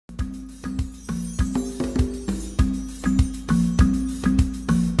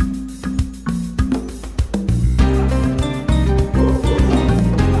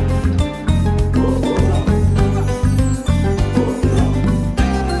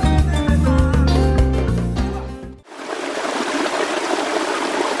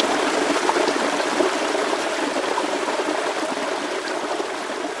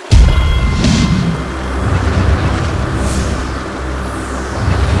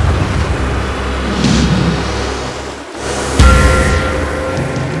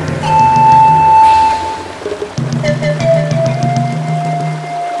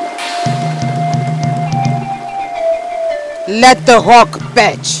let the hawk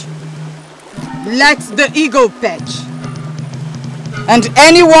perch. Let the eagle perch. And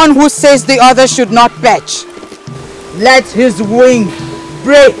anyone who says the other should not perch, let his wing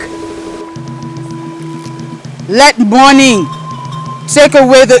break. Let mourning take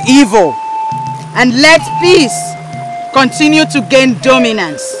away the evil, and let peace continue to gain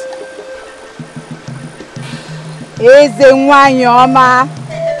dominance. Eze nwanyi ọma,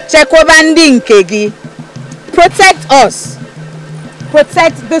 chekwaba ndị nke gị. Protect us.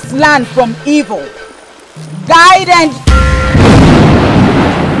 Protect this land from evil. Guide and...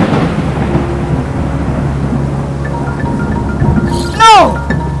 No!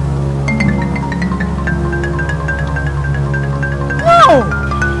 No!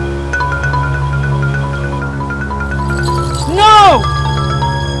 No!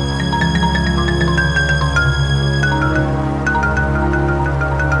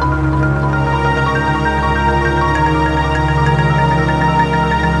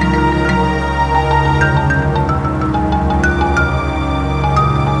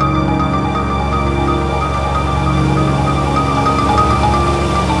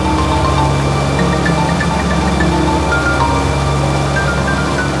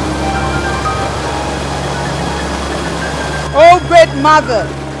 Mother,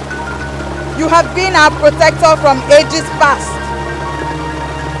 you have been our protector from ages past.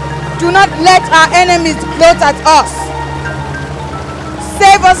 Do not let our enemies gloat at us.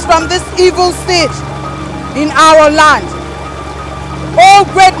 Save us from this evil siege in our land. Oh,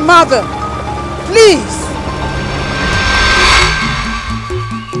 great Mother, please.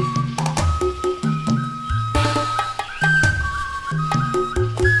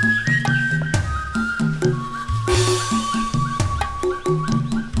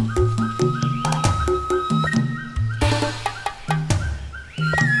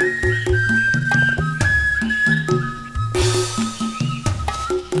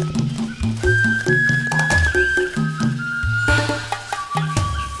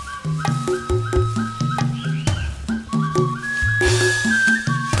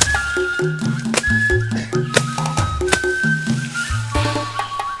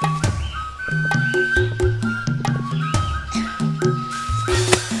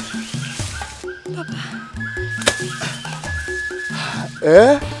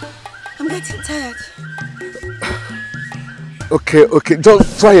 I'm getting tired. Okay,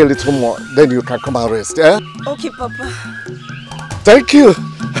 just try a little more, then you can come and rest, eh? Okay, Papa. Thank you.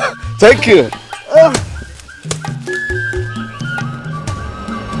 Thank you.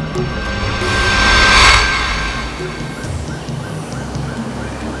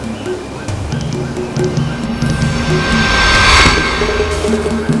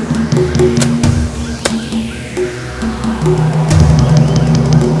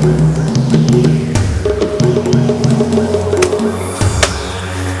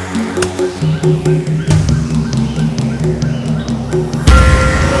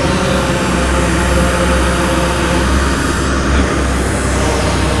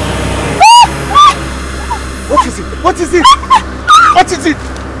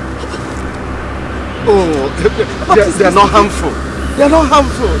 They're not harmful. They're not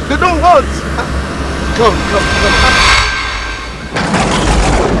harmful. They don't hurt. Come.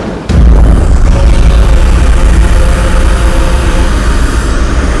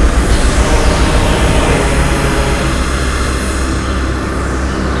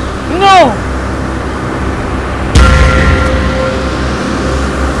 No!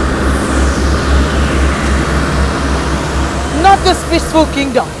 Not this peaceful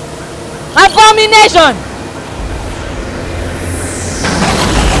kingdom. Abomination!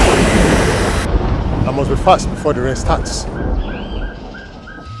 I must be fast before the rain starts.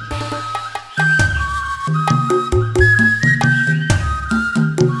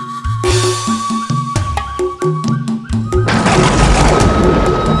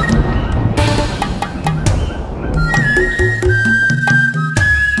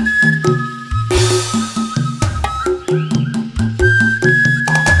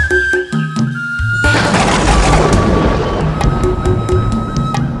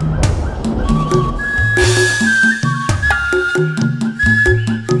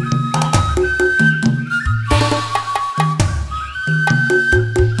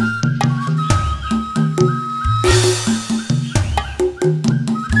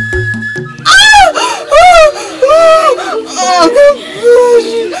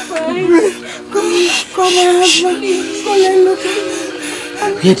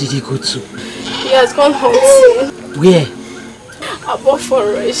 Where did he go to? He has gone hunting. Where? Above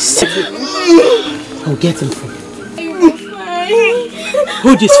forest. I'll get him for you. I'm fine.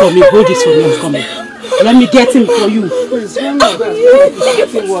 Hold this for me, I'm coming. Let me get him for you. Please, get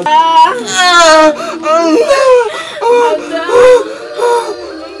him what?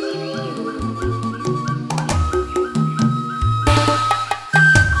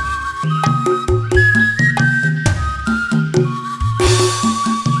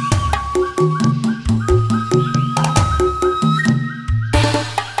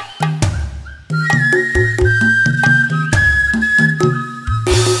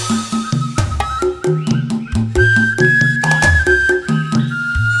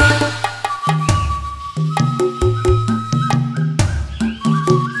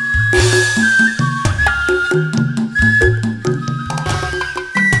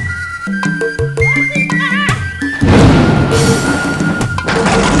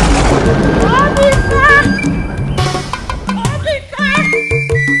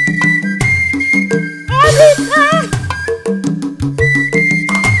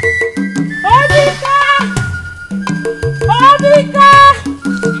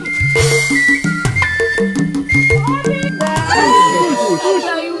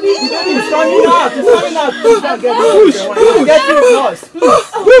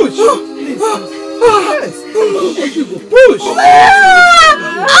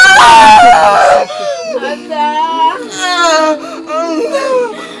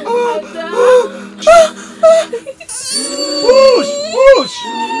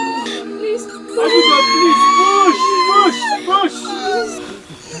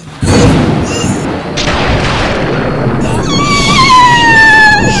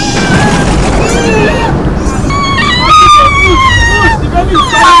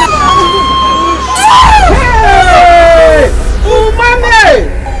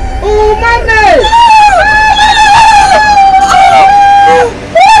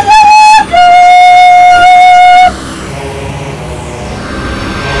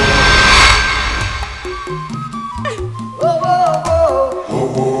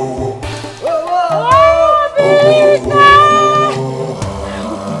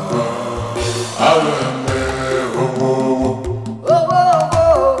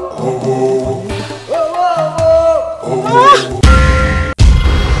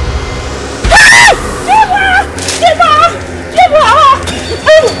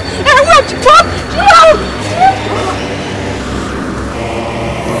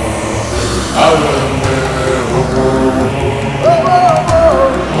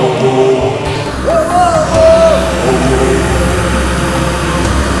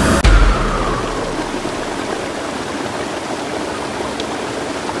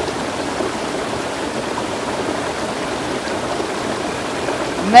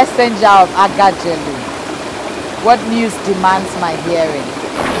 Messenger of Agajelu, what news demands my hearing?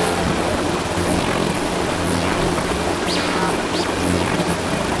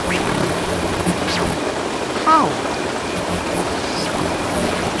 How?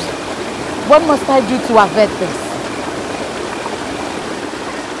 What must I do to avert this?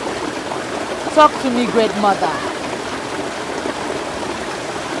 Talk to me, Great Mother.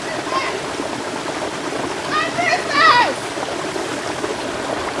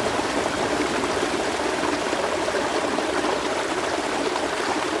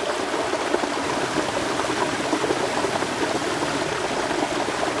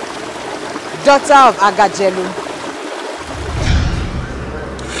 Daughter of Agajelu.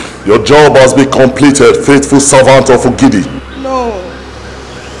 Your job has been completed, faithful servant of Ugidi. No,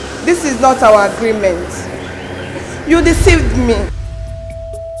 this is not our agreement. You deceived me.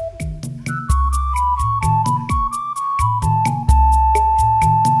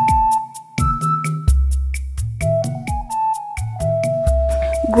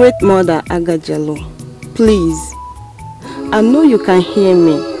 Great Mother Agajelu, please, I know you can hear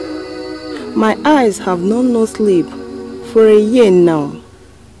me. My eyes have known no sleep for a year now.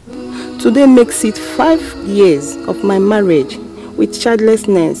 Today makes it 5 years of my marriage with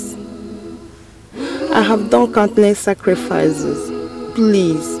childlessness. I have done countless sacrifices.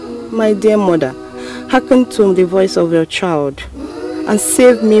 Please, my dear mother, hearken to the voice of your child and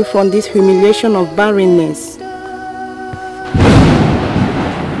save me from this humiliation of barrenness.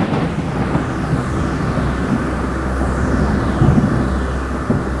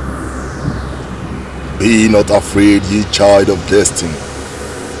 Be not afraid, ye child of destiny.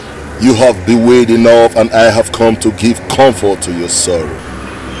 You have bewailed enough, and I have come to give comfort to your sorrow.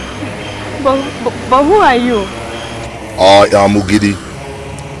 But who are you? I am Ugidi,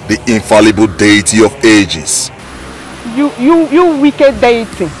 the infallible deity of ages. You wicked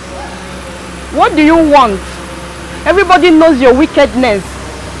deity. What do you want? Everybody knows your wickedness.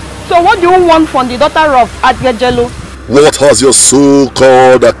 So what do you want from the daughter of Agajelu? What has your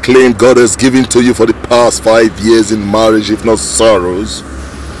so-called acclaimed goddess given to you for the past 5 years in marriage, if not sorrows?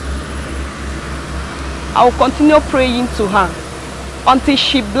 I will continue praying to her until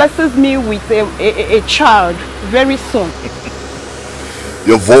she blesses me with a child very soon.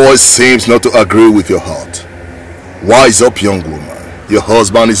 Your voice seems not to agree with your heart. Wise up, young woman. Your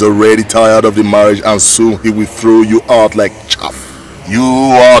husband is already tired of the marriage and soon he will throw you out like chaff. You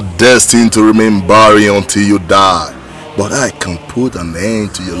are destined to remain barren until you die. But I can put an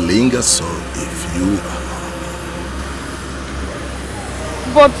end to your lingering sorrow if you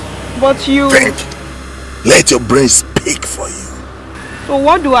are. But you... Think. Let your brain speak for you. So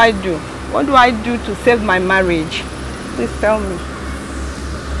what do I do? What do I do to save my marriage? Please tell me.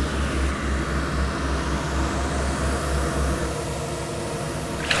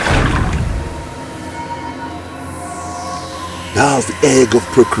 That's the egg of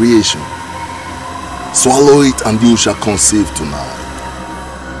procreation. Swallow it and you shall conceive tonight.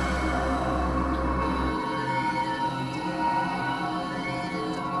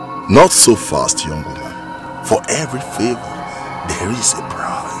 Not so fast, young woman. For every favor, there is a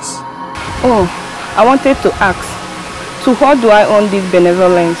price. Oh, I wanted to ask, to what do I owe this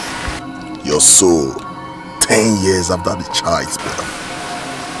benevolence? Your soul, 10 years after the child's birth.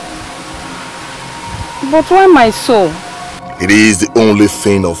 But why my soul? It is the only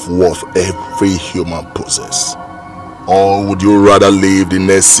thing of worth every human possesses. Or would you rather live the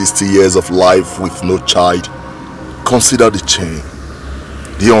next 60 years of life with no child? Consider the chain,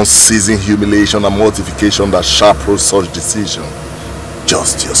 the unceasing humiliation and mortification that chaperones such decision.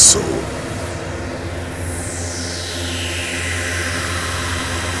 Just your soul.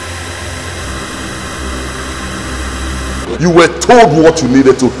 You were told what you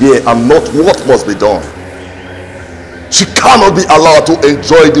needed to hear and not what must be done. She cannot be allowed to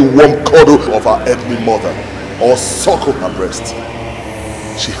enjoy the warm cuddle of her earthly mother or suckle her breast.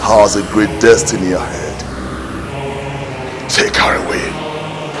 She has a great destiny ahead. Take her away.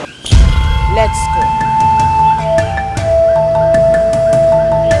 Let's go.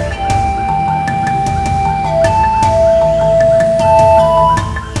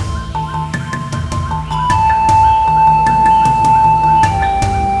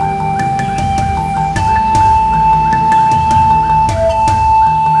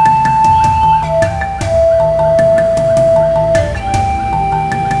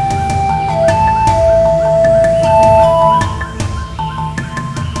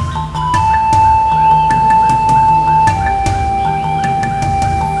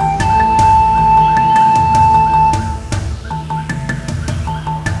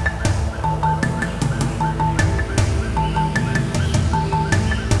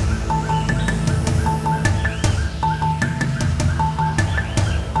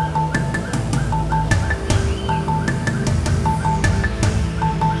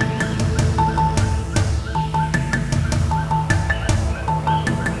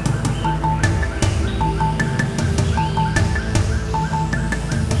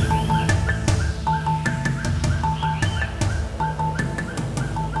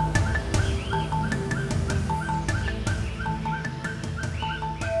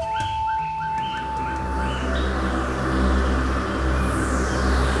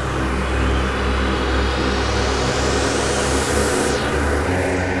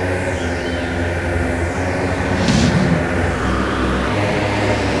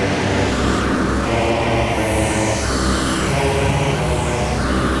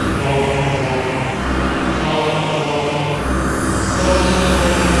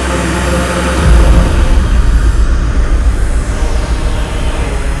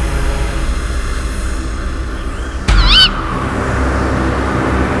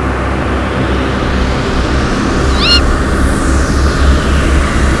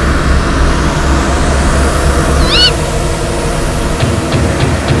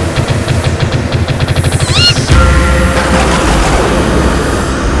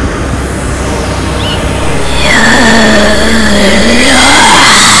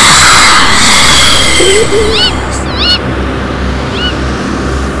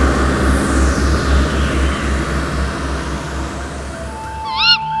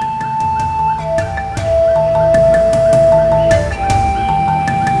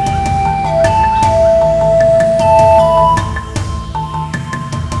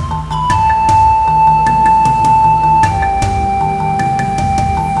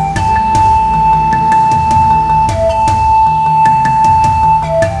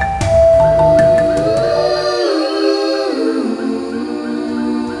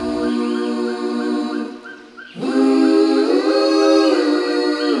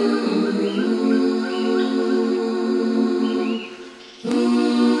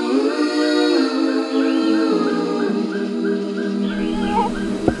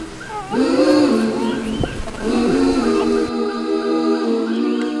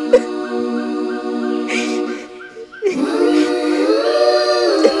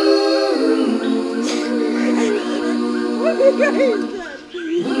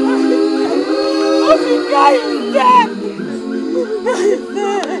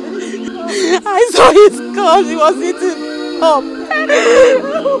 I saw his skull. He was eaten up.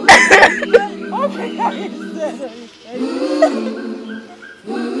 Omega is dead.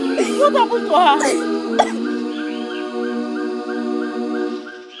 What happened to her?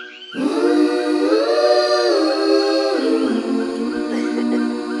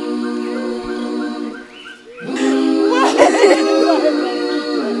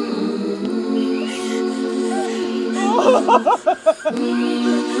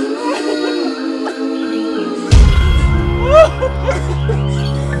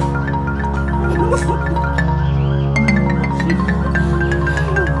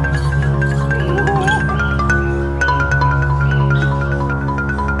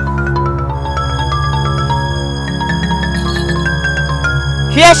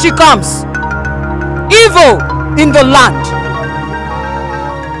 Here she comes. Evil in the land.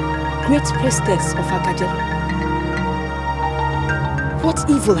 Great priestess of Agajelo, what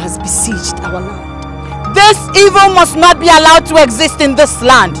evil has besieged our land? This evil must not be allowed to exist in this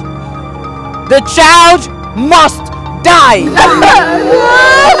land. The child must die.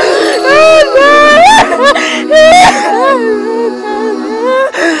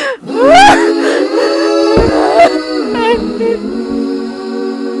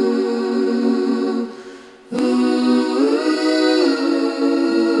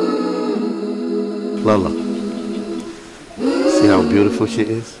 Lala, see how beautiful she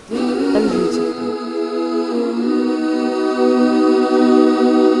is? I'm beautiful.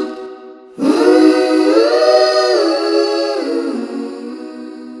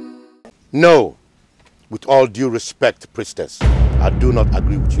 No. With all due respect, priestess, I do not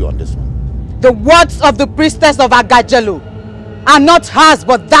agree with you on this one. The words of the priestess of Agajelo are not hers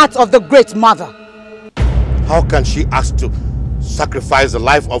but that of the great mother. How can she ask to sacrifice the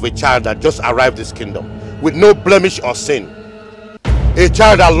life of a child that just arrived this kingdom with no blemish or sin? A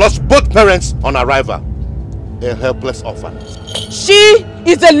child that lost both parents on arrival. A helpless orphan. She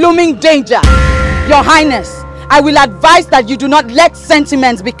is a looming danger. Your Highness, I will advise that you do not let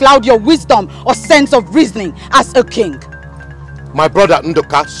sentiments becloud your wisdom or sense of reasoning as a king. My brother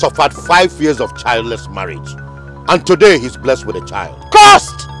Ndoka suffered 5 years of childless marriage. And today he's blessed with a child.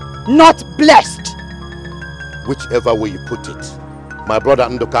 Cursed, not blessed. Whichever way you put it, my brother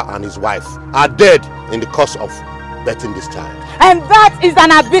Ndoka and his wife are dead in the course of birthing this child. And that is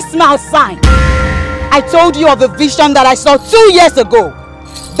an abysmal sign. I told you of the vision that I saw 2 years ago.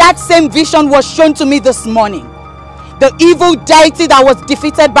 That same vision was shown to me this morning. The evil deity that was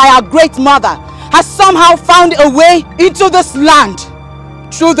defeated by our great mother has somehow found a way into this land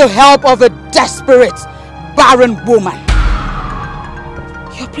through the help of a desperate, barren woman.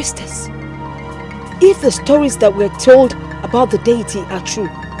 Your priestess, if the stories that we're told about the deity are true,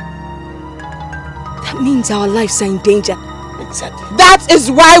 that means our lives are in danger. Exactly. That is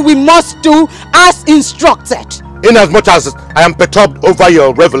why we must do as instructed. Inasmuch as I am perturbed over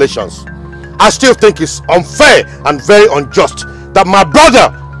your revelations, I still think it's unfair and very unjust that my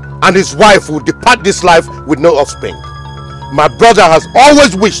brother and his wife will depart this life with no offspring. My brother has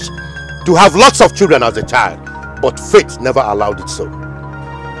always wished to have lots of children as a child, but fate never allowed it so.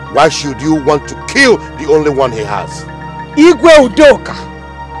 Why should you want to kill the only one he has? Igwe Udoka,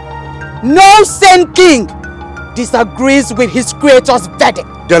 no sane king disagrees with his creator's verdict.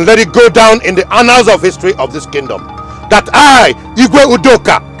 Then let it go down in the annals of history of this kingdom that I, Igwe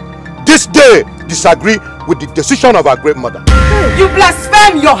Udoka, this day disagree with the decision of our great mother. You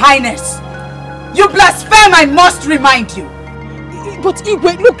blaspheme, Your Highness. You blaspheme, I must remind you. But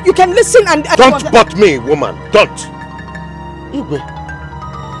Igwe, look, you can listen and... Don't butt me, woman. Don't. Igwe,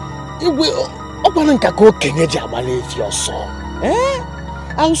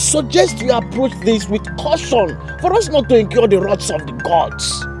 I'll suggest you approach this with caution for us not to incur the wrath of the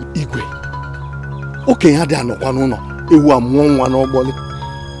gods. Igwe, okay,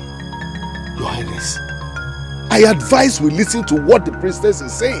 Your Highness, I advise we listen to what the priestess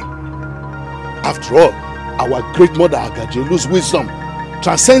is saying. After all, our great mother Agajelu's wisdom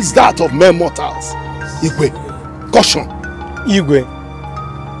transcends that of mere mortals. Igwe, caution. Igwe,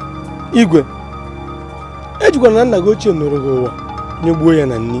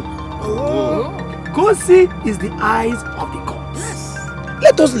 Kosi is the eyes of the gods.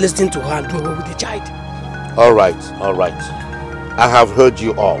 Let us listen to her and do away with the child. All right. I have heard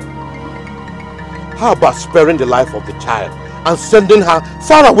you all. How about sparing the life of the child and sending her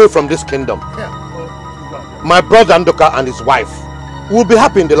far away from this kingdom? My brother Ndoka and his wife will be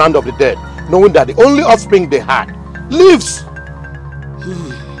happy in the land of the dead, knowing that the only offspring they had lives.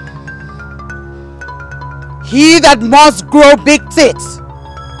 He that must grow big tits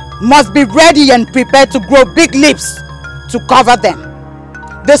must be ready and prepared to grow big lips to cover them.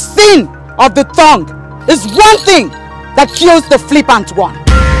 The sin of the tongue is one thing that kills the flippant one.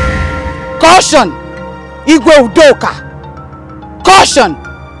 Caution, Igwe Udoka. Caution,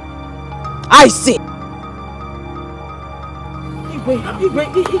 I say.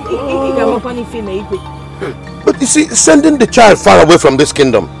 But you see, sending the child far away from this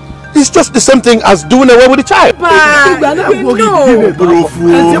kingdom is just the same thing as doing away with the child.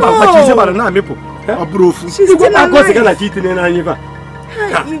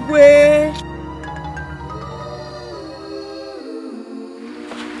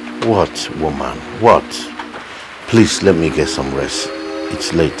 What, woman? What? Please let me get some rest.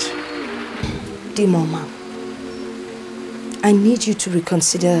 It's late. Dear Mama, I need you to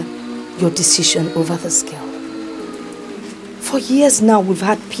reconsider your decision over this girl. For years now, we've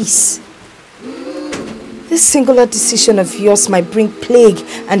had peace. This singular decision of yours might bring plague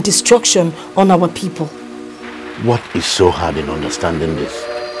and destruction on our people. What is so hard in understanding this?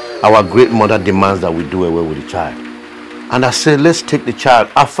 Our great mother demands that we do away with the child. And I say, let's take the child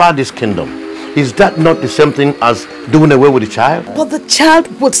afar this kingdom. Is that not the same thing as doing away with the child? But the child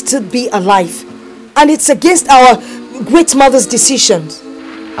would still be alive. And it's against our great mother's decisions.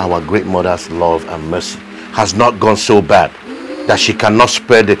 Our great mother's love and mercy has not gone so bad that she cannot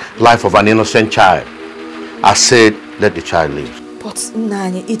spare the life of an innocent child. I said, let the child live. But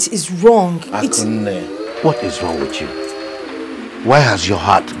Nanya, it is wrong. What is wrong with you? Why has your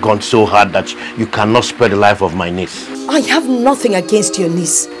heart gone so hard that you cannot spare the life of my niece? I have nothing against your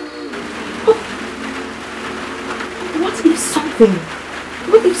niece. But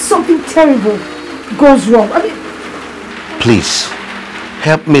what if something terrible goes wrong? I mean, please,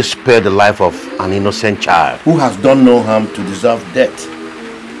 help me spare the life of an innocent child who has done no harm to deserve death.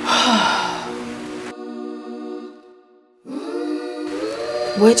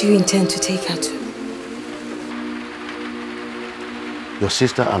 Where do you intend to take her to? Your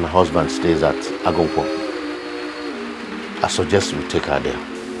sister and her husband stays at Agonkwo. I suggest we take her there.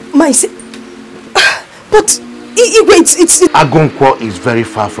 But it's... Agonkwo is very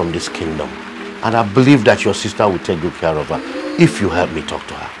far from this kingdom. And I believe that your sister will take good care of her if you help me talk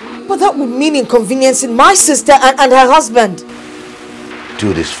to her. But that would mean inconveniencing my sister and her husband.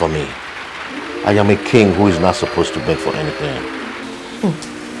 Do this for me. I am a king who is not supposed to beg for anything.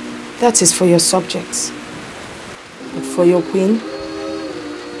 That is for your subjects. But for your queen,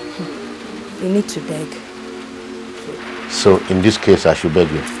 you need to beg. So in this case, I should beg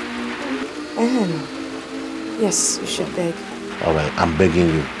you? Yes, you should beg. All right, I'm begging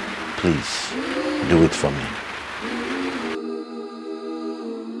you. Please, do it for me.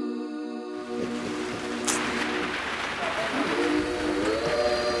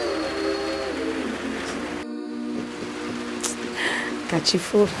 Got you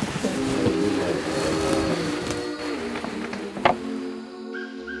full.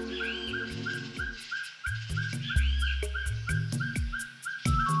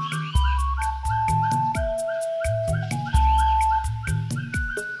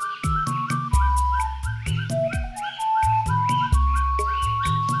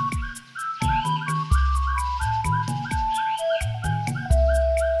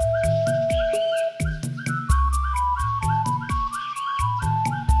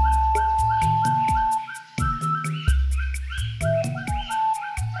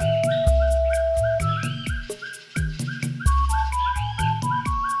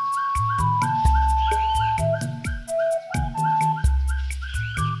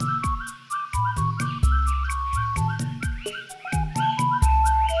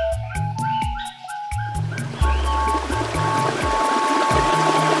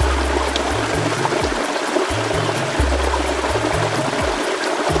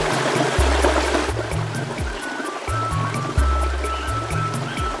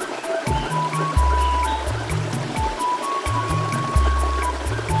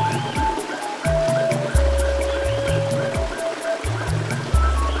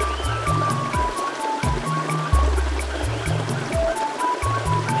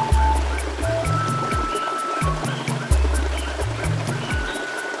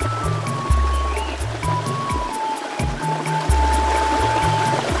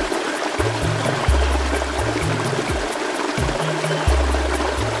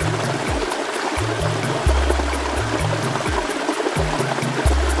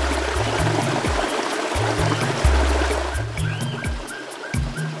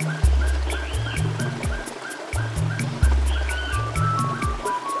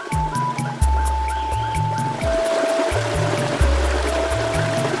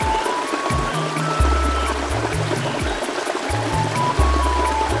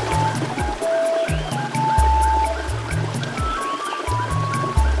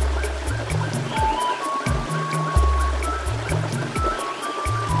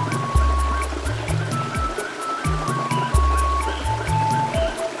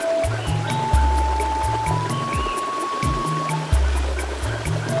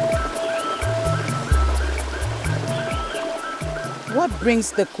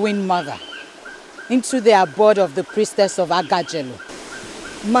 brings the Queen Mother into the abode of the priestess of Agajelu.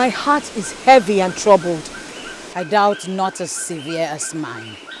 My heart is heavy and troubled. I doubt not as severe as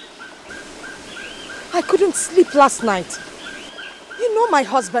mine. I couldn't sleep last night. You know my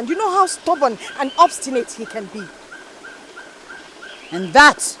husband. You know how stubborn and obstinate he can be. And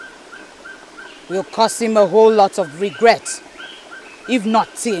that will cause him a whole lot of regret, if not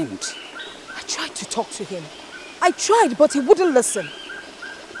tamed. I tried to talk to him. I tried, but he wouldn't listen.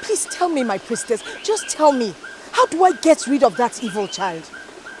 Please tell me, my priestess. Just tell me. How do I get rid of that evil child?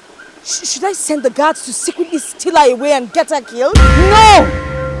 Should I send the guards to secretly steal her away and get her killed? No!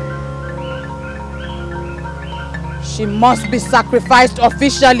 She must be sacrificed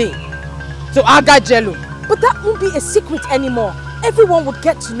officially to Agajelu. But that won't be a secret anymore. Everyone would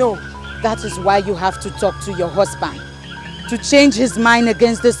get to know. That is why you have to talk to your husband, to change his mind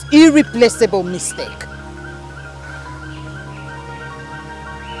against this irreplaceable mistake.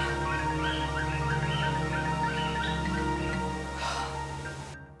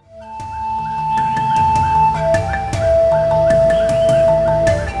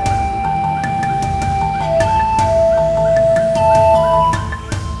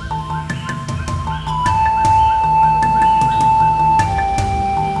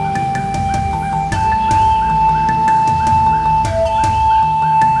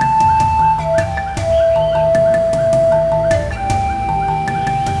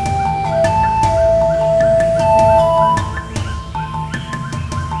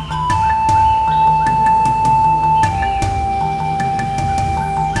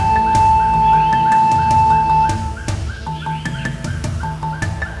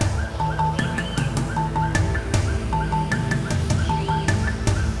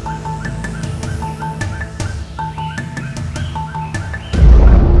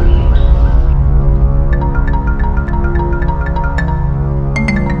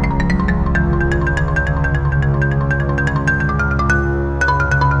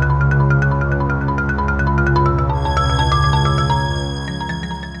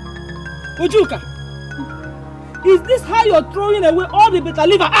 Is this how you're throwing away all the bitter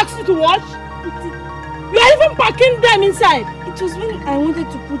leaf I asked you to wash? You are even packing them inside. It was when I wanted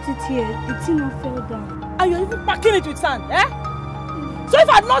to put it here, the thing fell down. And you're even packing it with sand, eh? So if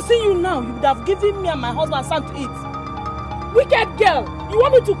I had not seen you now, you would have given me and my husband sand to eat. Wicked girl, you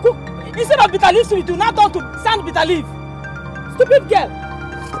want me to cook instead of bitter leaves, you do not turn to sand bitter leaf. Stupid girl.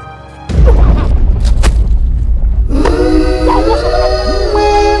 Look at her. Go wash her.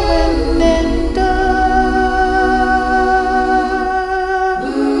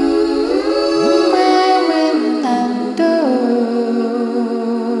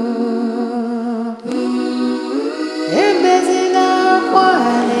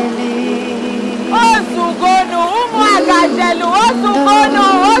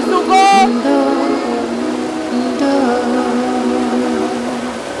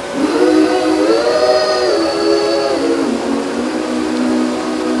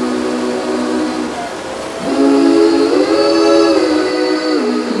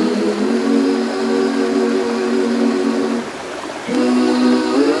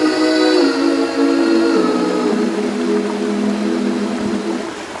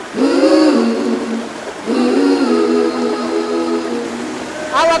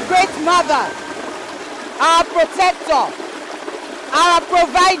 Our protector, our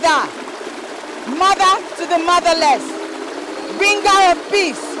provider, mother to the motherless, bringer of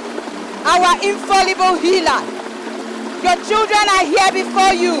peace, our infallible healer. Your children are here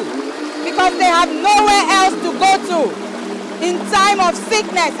before you because they have nowhere else to go to in time of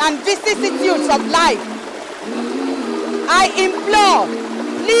sickness and vicissitudes of life. I implore,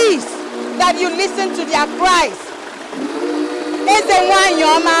 please, that you listen to their cries.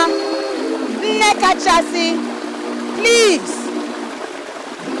 Ezenwanyoma, Nnekachasi, please.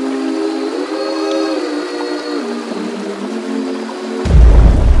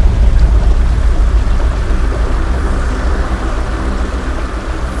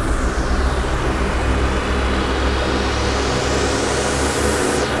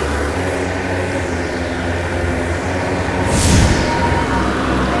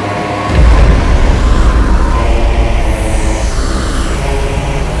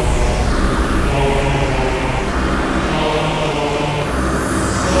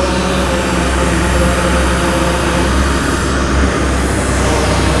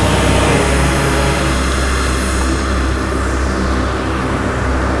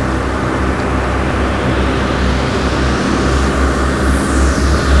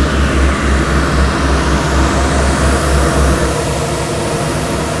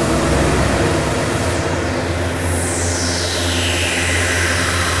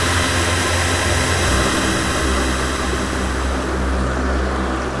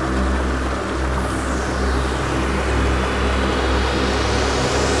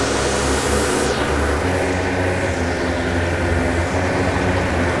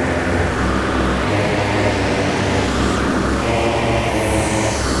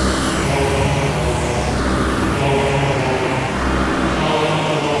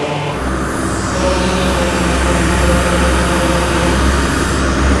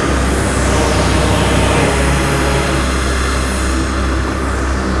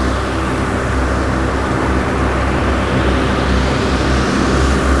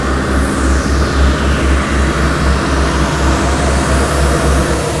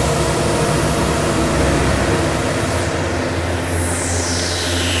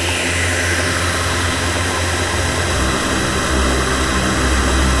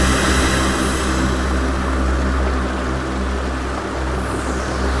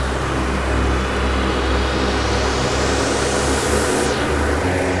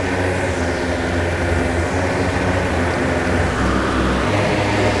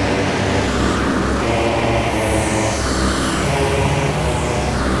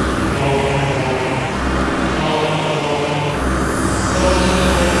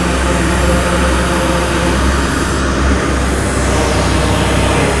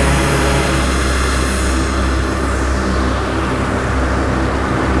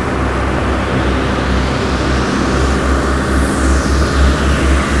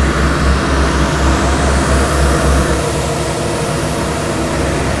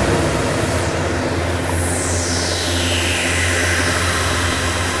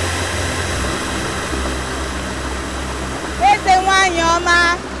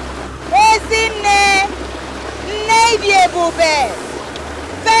 Idioma, Esin, Ebere.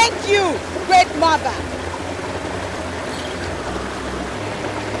 Thank you, great mother.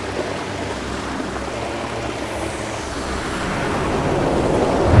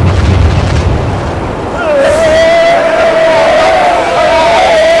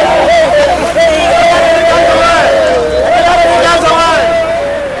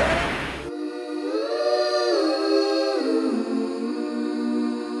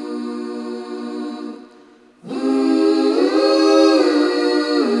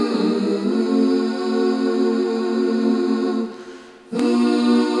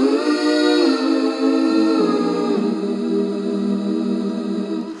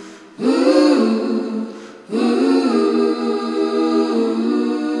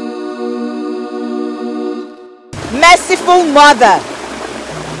 Merciful Mother,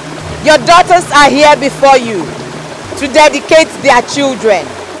 your daughters are here before you to dedicate their children.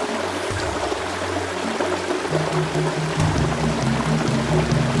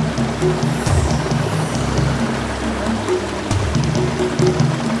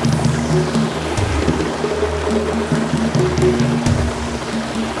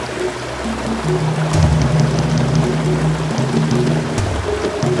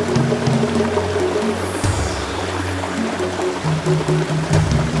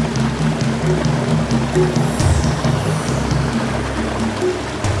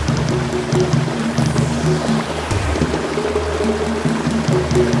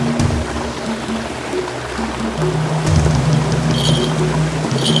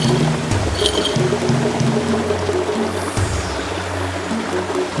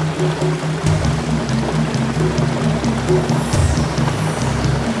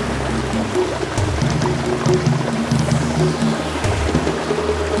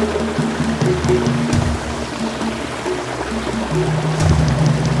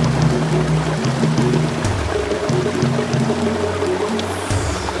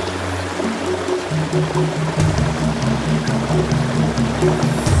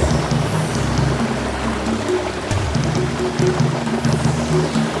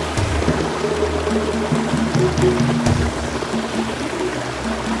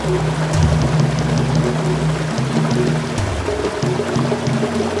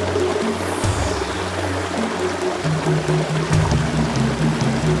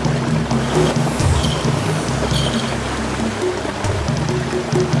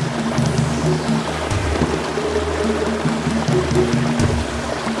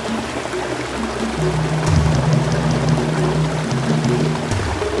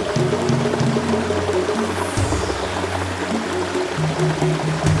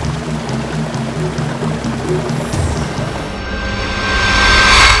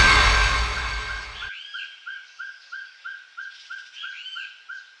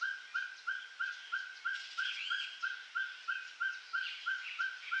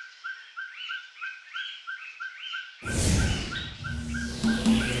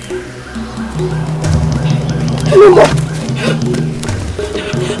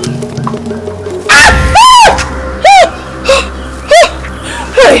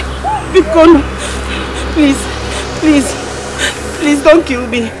 Please don't kill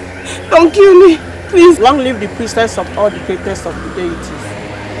me. Don't kill me, please. Long live the priestess of all the greatest of the deities.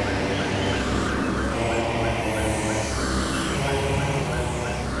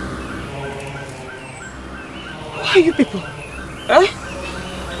 Who are you people? Eh?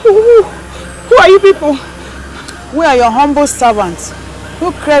 Who are you people? We are your humble servants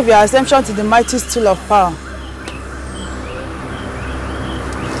who crave your ascension to the mighty stool of power.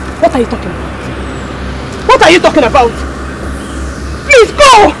 What are you talking about? What are you talking about? Please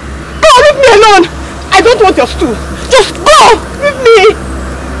go! Go! Leave me alone! I don't want your stool. Just go! Leave me!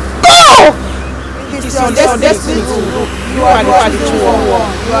 Go! It is your destiny. You are the true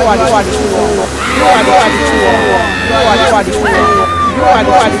one. You are the true one. You are the true one. You are the true one. You are the true one. You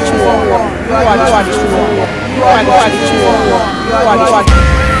are the true one. You are the true one. You are the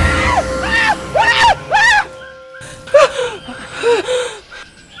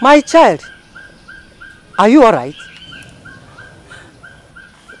My child, are you all right?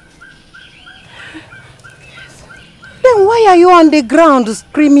 Then why are you on the ground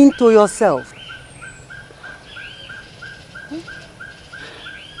screaming to yourself?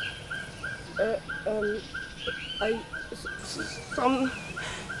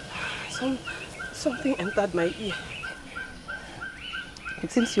 Something entered my ear.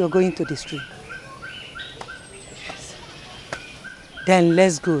 It seems you're going to the stream. Yes. Then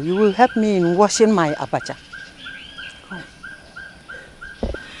let's go. You will help me in washing my abacha. Come.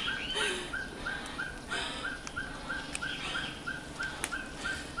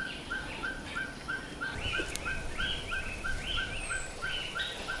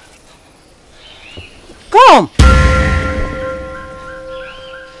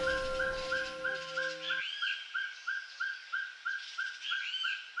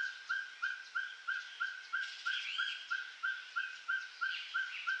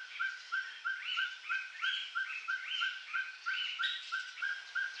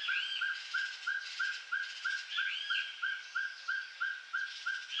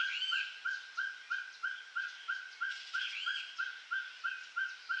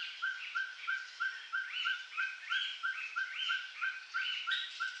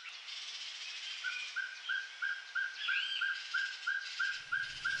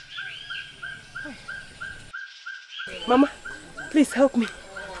 Mama, please help me.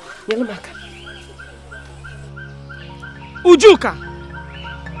 Yelamaka. Ujuka,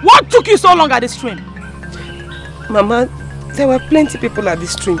 what took you so long at the stream? Mama, there were plenty people at the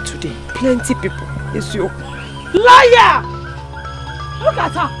stream today. Plenty people. It's you. Liar! Look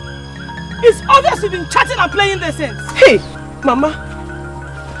at her. It's obvious you've been chatting and playing the sense. Hey, Mama.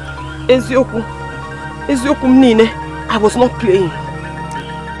 Ezioku Mnine. I was not playing.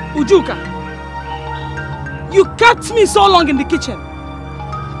 Ujuka, you kept me so long in the kitchen.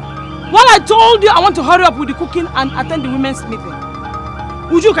 While I told you I want to hurry up with the cooking and attend the women's meeting.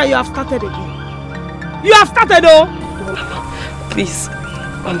 Ujuka, you have started again. You have started, oh! Please,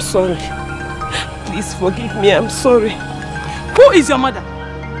 I'm sorry. Please forgive me, I'm sorry. Who is your mother?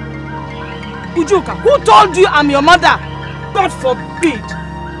 Ujuka, who told you I'm your mother? God forbid.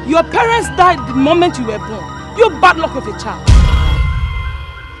 Your parents died the moment you were born. You bad luck of a child.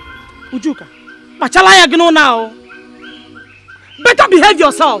 Ujuka, machalaya gino now. Better behave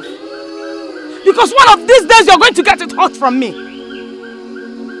yourself. Because one of these days you're going to get it hot from me.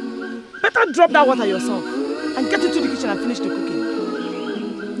 Better drop that water yourself and get into the kitchen and finish the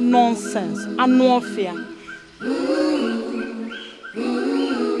cooking. Nonsense and no fear.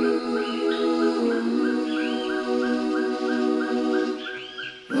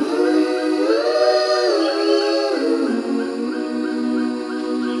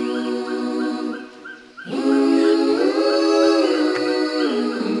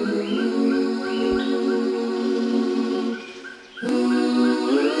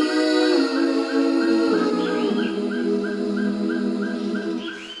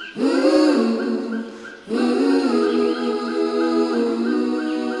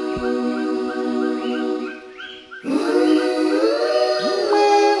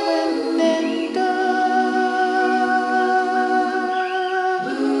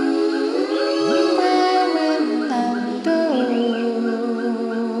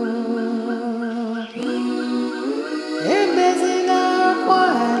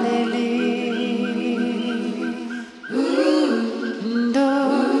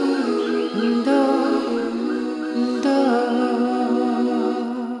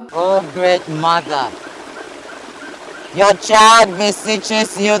 Mother, your child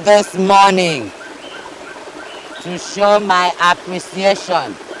beseeches you this morning to show my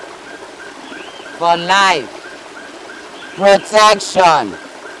appreciation for life, protection,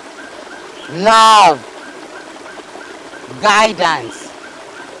 love, guidance,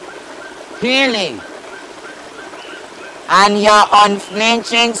 healing, and your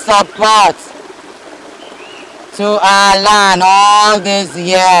unflinching support to our land all these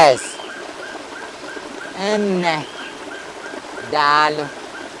years. Dalo.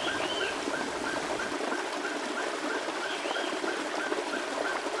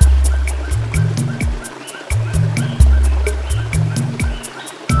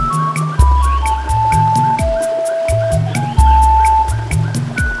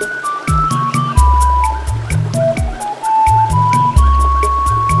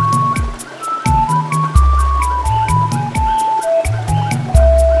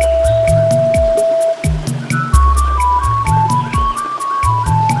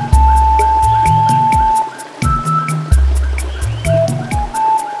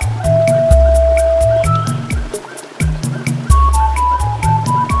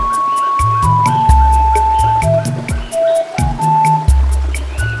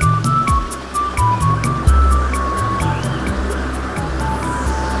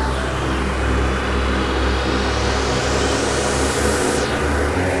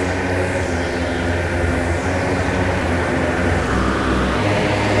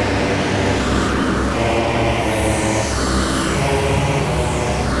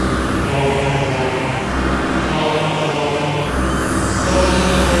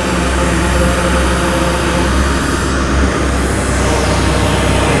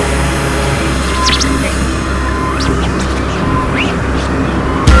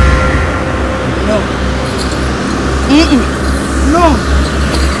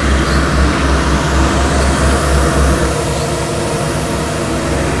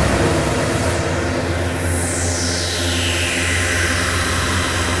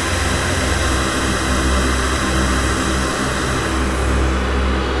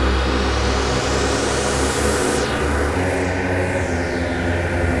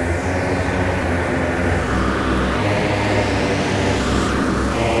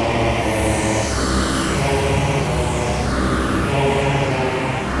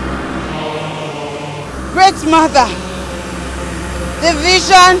 Mother, the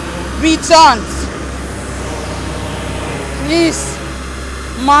vision returns. Please,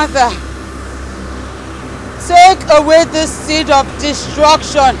 Mother, Take away this seed of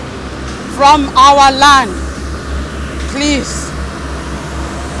destruction from our land. Please.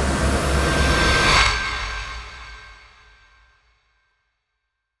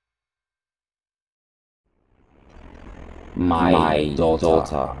 My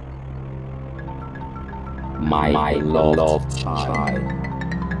daughter, my loved child,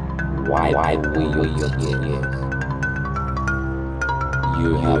 wipe away your tears.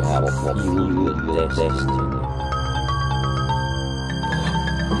 You have fulfilled your destiny.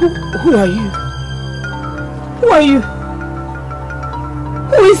 Who are you? Who are you?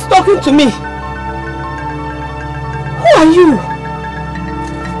 Who is talking to me? Who are you?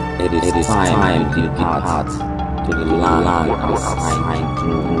 It is time to depart to the land assigned to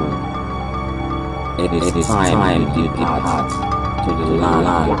rule. It is time to depart to the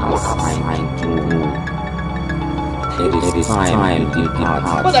land assigned to rule. It is time to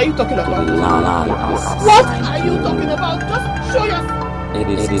depart. What are you talking about? To the land assigned What are you talking about? Just show yourself. It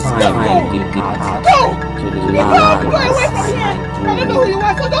is time to depart to the land Go away from here. I don't know who you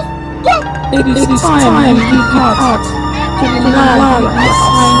are, so just go. It is time to depart to the land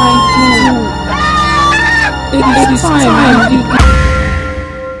assigned to rule. It is time to depart.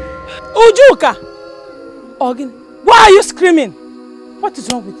 Ujuka! Ogin, why are you screaming? What is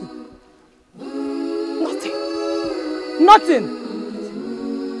wrong with you? Nothing.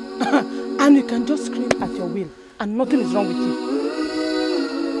 And you can just scream at your will and nothing is wrong with you.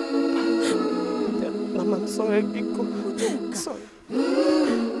 Mama, I'm sorry, Biko. Sorry.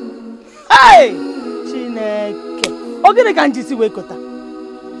 Hey! Chineke. Ogini can you see wake up?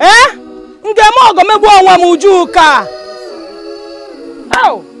 Eh? Ngemo ogo mebu onwa m Ujuka.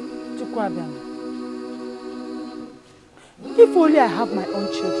 Ow! If only I have my own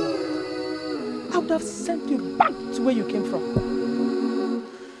children, I would have sent you back to where you came from.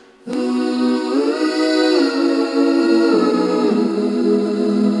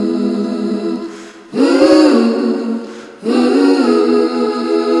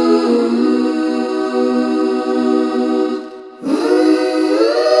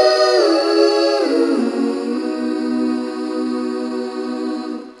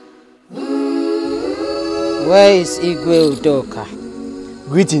 Where is Igwe Udoka?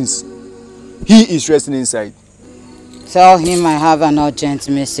 Greetings. He is resting inside. Tell him I have an urgent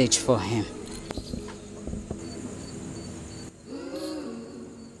message for him.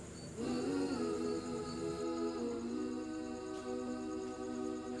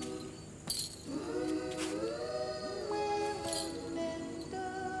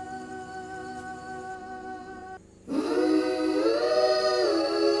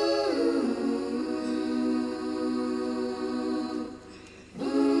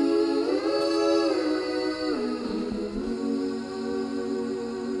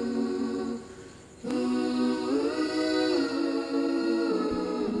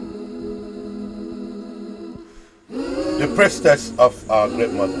 Priestess of our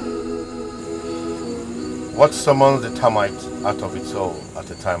great mother, what summons the termite out of its hole at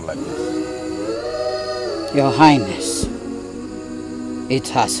a time like this? Your Highness, it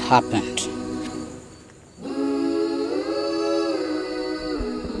has happened.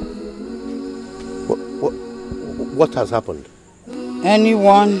 What has happened?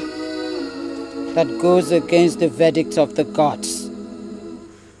 Anyone that goes against the verdict of the gods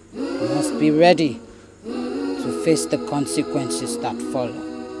must be ready to face the consequences that follow.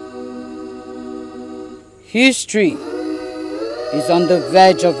 History is on the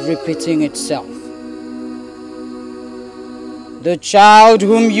verge of repeating itself. The child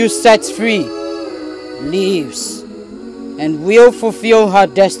whom you set free lives and will fulfill her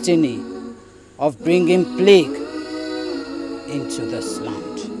destiny of bringing plague into this land.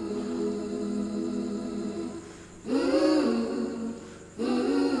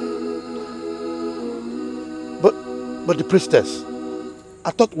 But the priestess, I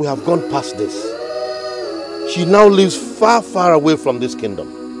thought we have gone past this. She now lives far, far away from this kingdom.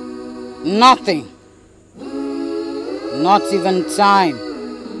 Nothing, not even time,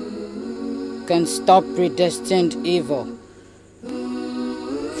 can stop predestined evil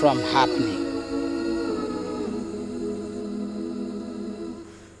from happening.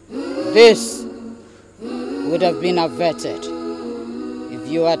 This would have been averted if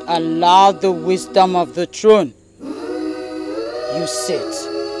you had allowed the wisdom of the throne you sit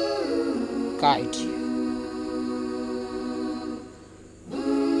guide you.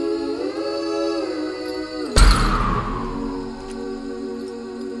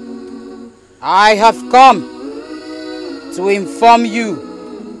 I have come to inform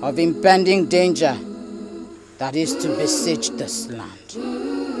you of impending danger that is to besiege this land.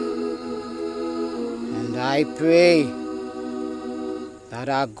 And I pray that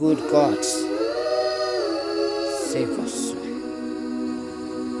our good gods save us.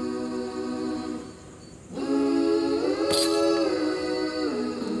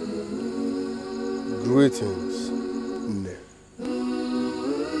 Greetings, Nne.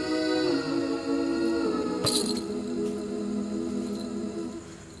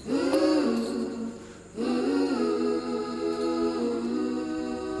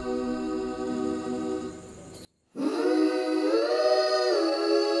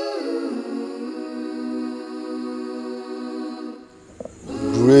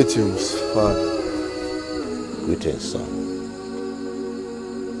 Greetings, Father. Greetings, son.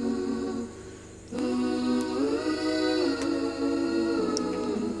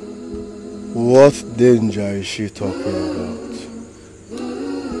 What danger is she talking about?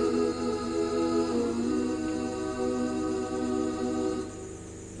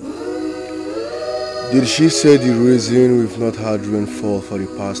 Did she say the reason we've not had rainfall for the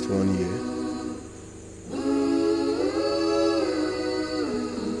past 1 year?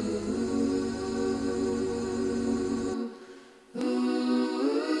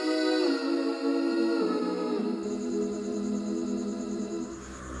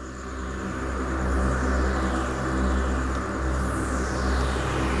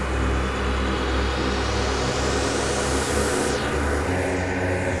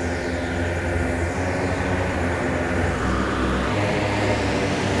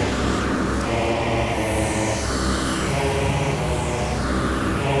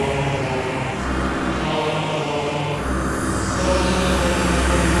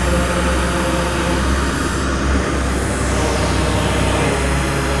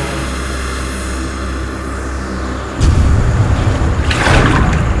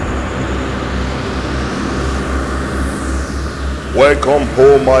 Welcome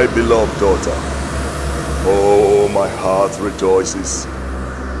home, my beloved daughter. Oh, my heart rejoices.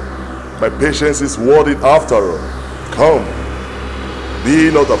 My patience is worth it after all. Come,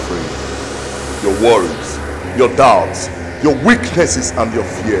 be not afraid. Your worries, your doubts, your weaknesses and your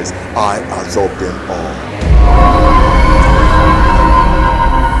fears, I absorb them all.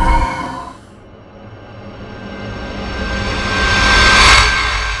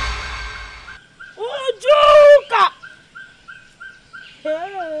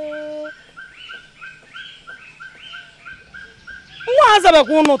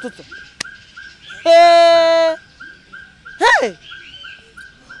 Hey! Hey!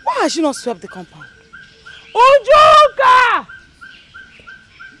 Why has she not swept the compound? Ujuka!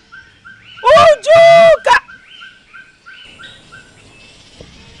 Ujuka!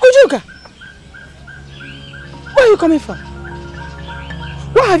 Ujuka! Where are you coming from?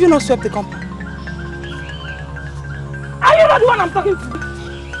 Why have you not swept the compound? Are you not the one I'm talking to?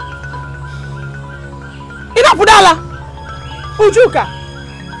 Inapudala! Ujuka!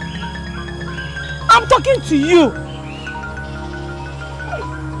 I'm talking to you.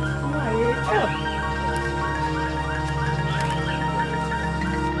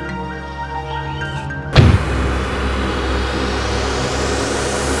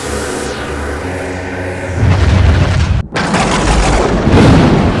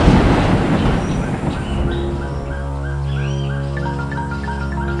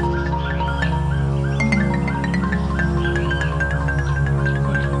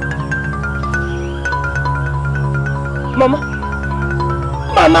 Mama!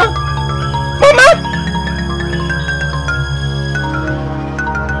 Mama! Mama!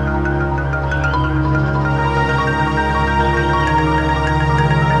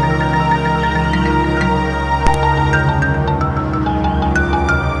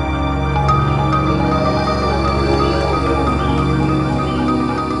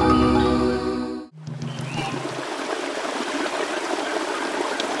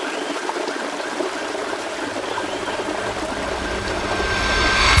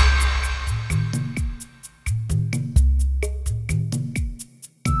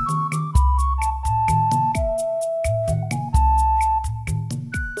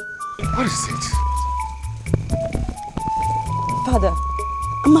 What is it? Father,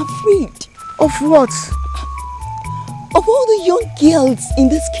 I'm afraid. Of what? Of all the young girls in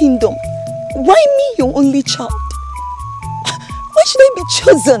this kingdom. Why me, your only child? Why should I be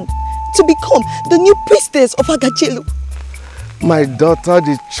chosen to become the new priestess of Agajelu? My daughter,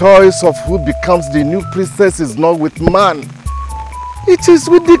 the choice of who becomes the new priestess is not with man. It is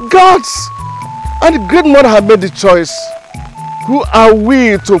with the gods. And the great mother had made the choice. Who are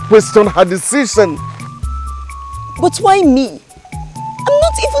we to question her decision? But why me? I'm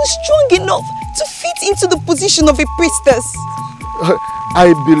not even strong enough to fit into the position of a priestess.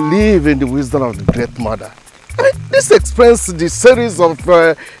 I believe in the wisdom of the great mother. I mean, this explains the series of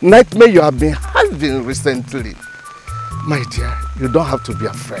nightmares you have been having recently. My dear, you don't have to be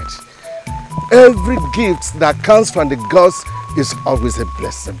afraid. Every gift that comes from the gods is always a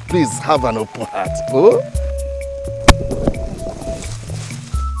blessing. Please have an open heart. Oh?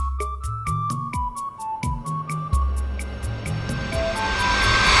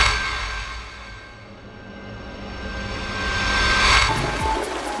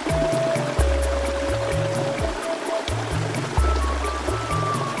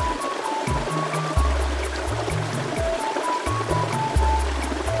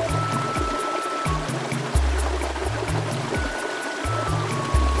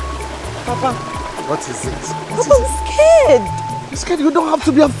 What is it? Papa, I'm scared. You're scared? You don't have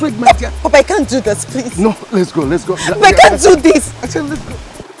to be afraid, my dear. Papa, I can't do this, please. No, let's go, let's go. Papa, I can't do this. I said, let's go.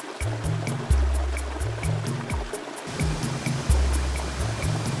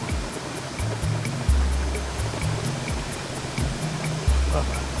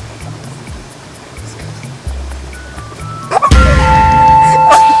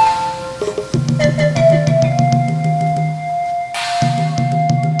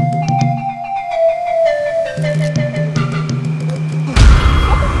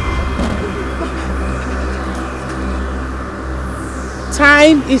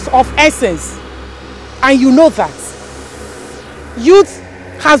 Time is of essence, and you know that. Youth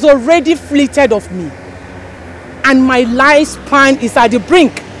has already fleeted of me, and my lifespan is at the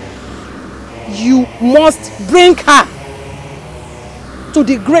brink. You must bring her to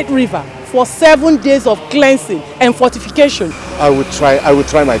the great river for 7 days of cleansing and fortification. I will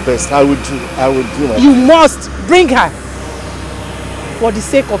try my best. I will do my best. You must bring her for the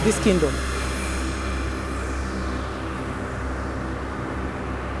sake of this kingdom.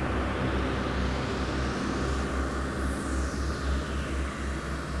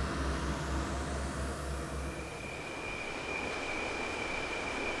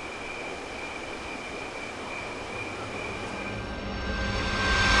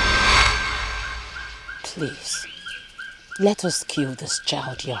 Please, let us kill this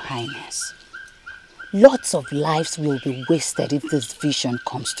child, Your Highness. Lots of lives will be wasted if this vision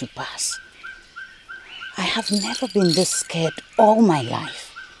comes to pass. I have never been this scared all my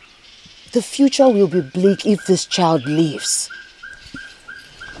life. The future will be bleak if this child lives.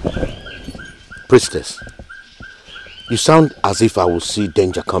 Priestess, you sound as if I will see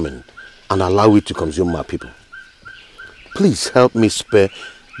danger coming and allow it to consume my people. Please help me spare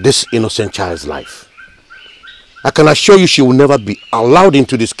this innocent child's life. I can assure you she will never be allowed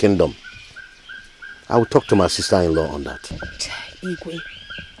into this kingdom. I will talk to my sister-in-law on that. Igwe,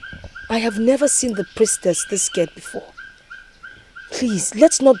 I have never seen the priestess this scared before. Please,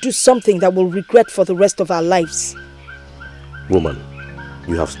 let's not do something that we'll regret for the rest of our lives. Woman,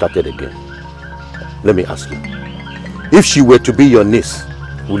 you have started again. Let me ask you. If she were to be your niece,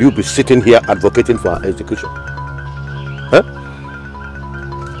 will you be sitting here advocating for her execution? Huh?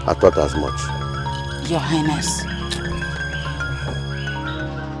 I thought as much. Your Highness.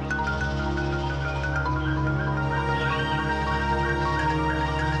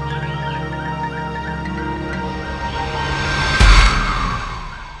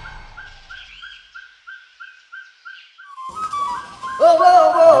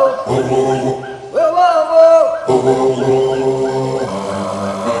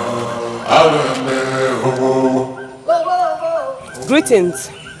 Greetings,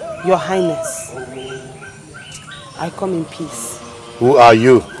 Your Highness. I come in peace. Who are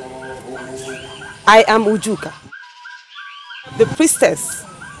you? I am Ujuka, the priestess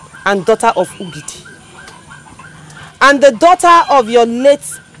and daughter of Ugidi, and the daughter of your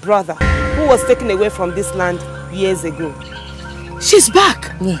late brother, who was taken away from this land years ago. She's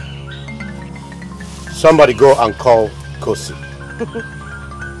back! Somebody go and call Kosi.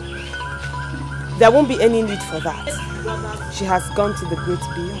 There won't be any need for that. She has gone to the great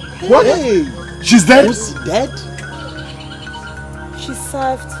beyond. What? Hey. She's dead? Who's dead? She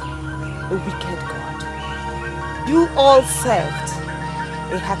served a wicked god. You all served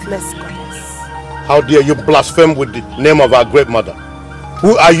a heartless goddess. How dare you blaspheme with the name of our great mother?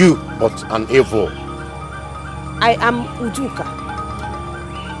 Who are you but an evil? I am Ujuka,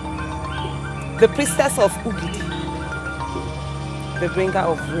 the priestess of Ugidi, the bringer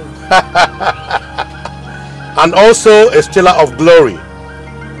of rain. And also a stealer of glory.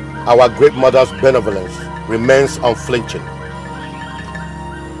 Our great mother's benevolence remains unflinching.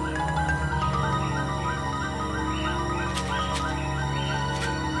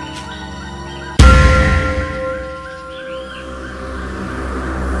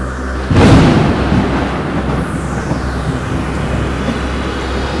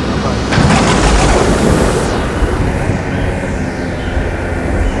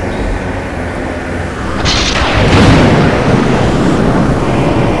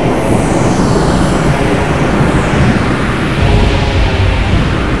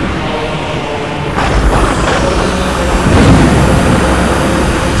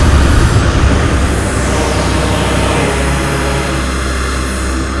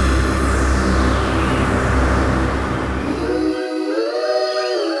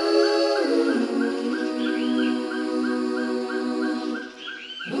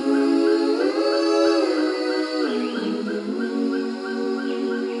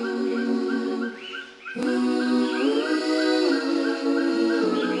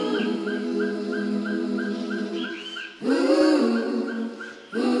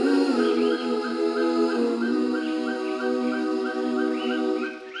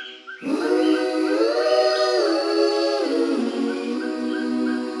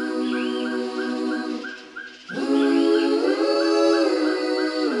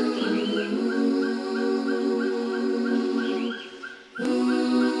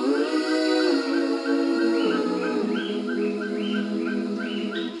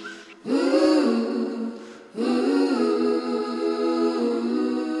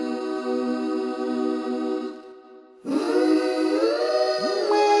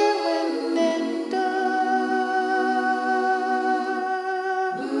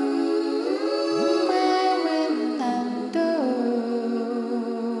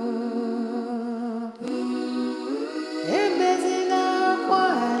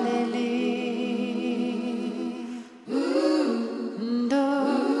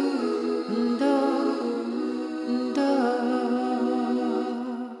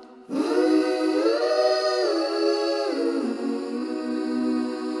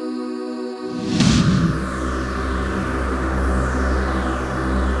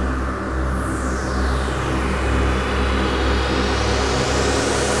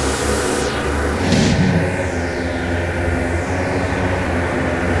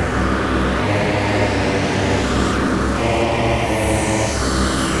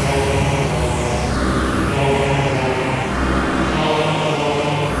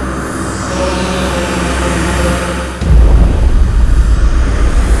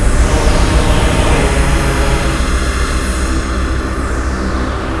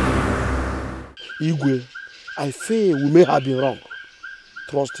 Igwe, I fear we may have been wrong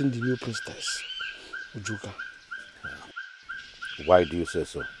trusting the new priestess, Ujuka. Why do you say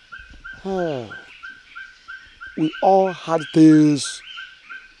so? We all had tales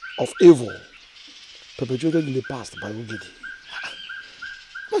of evil perpetrated in the past by Ugidi.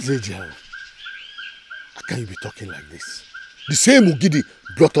 Mazeja, how can you be talking like this? The same Ugidi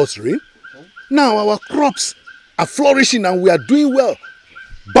brought us rain. Now our crops are flourishing and we are doing well.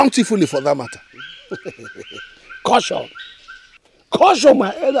 Bountifully for that matter. Caution! Caution,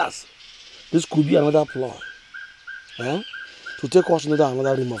 my elders! This could be another ploy. To take us into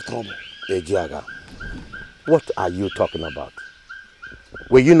another realm of trouble. Ejiaga, what are you talking about?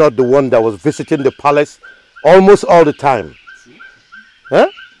 Were you not the one that was visiting the palace almost all the time?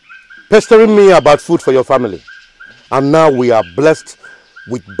 Pestering me about food for your family. And now we are blessed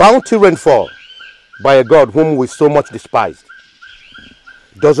with bounty rainfall by a God whom we so much despised.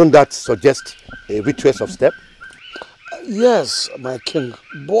 Doesn't that suggest a retrace of step? Yes, my king.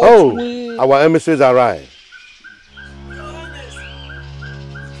 But our emissaries arrive.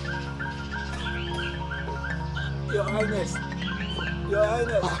 Your Highness. Your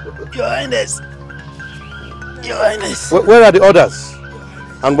Highness. Your Highness. Your Highness. Where are the others?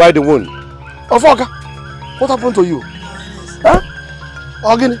 And why the wound? Ofoka, what happened to you?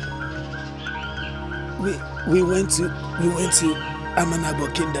 Ogini? We went to Amanabo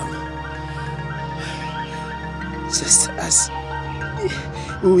Kingdom. Just as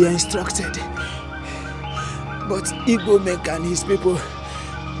we were instructed. But Igbo Emeka and his people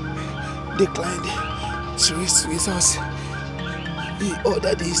declined to rest with us. He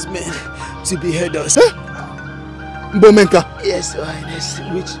ordered his men to behead us. Emeka? Yes, Your Highness,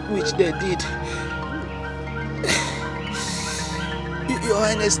 which they did. Your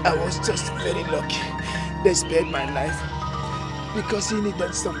Highness, I was just very lucky. They spared my life because he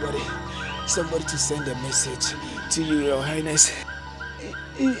needed somebody to send a message to you, Your Highness.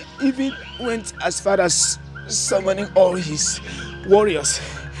 He even went as far as summoning all his warriors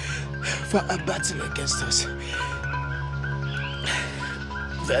for a battle against us.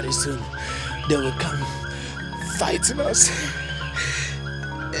 Very soon, they will come fighting us.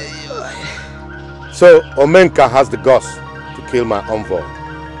 So Omenka has the guts to kill my envoy.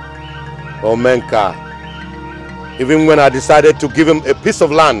 Omenka, even when I decided to give him a piece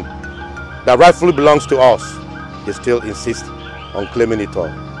of land that rightfully belongs to us, he still insists on claiming it all.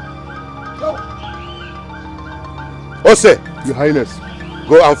 Ose, Your Highness.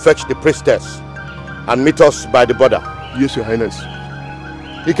 Go and fetch the priestess and meet us by the border. Yes, Your Highness.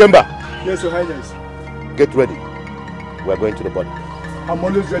 Ikemba. Yes, Your Highness. Get ready. We are going to the border. I'm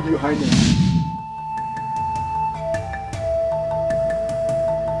always ready, Your Highness.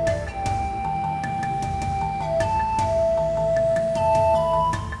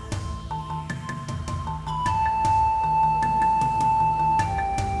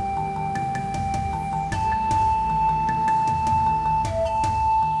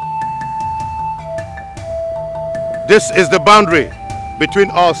 This is the boundary between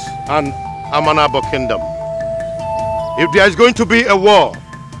us and Amanabo Kingdom. If there is going to be a war,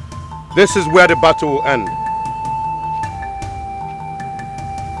 this is where the battle will end.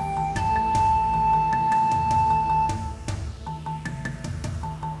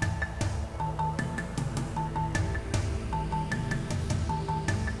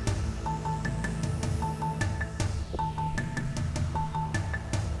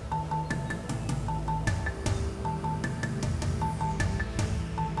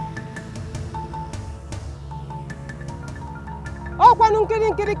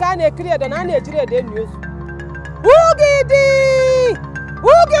 Nkiri ka na-ekiri ede na na-ejiri ede news. Ugidi!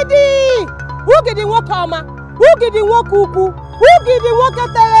 Ugidi! Ugidi nwoke ọma, Ugidi nwoke ukwu, Ugidi nwoke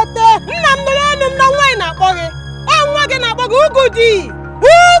terete. Nna m nụrụ ọnụ m na nwaanyị na-akpọ gị. Nwa gị na-akpọ gị Ugidi!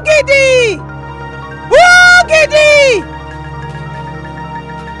 Ugidi! Ugidi!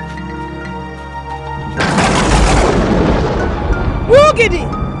 Ugidi!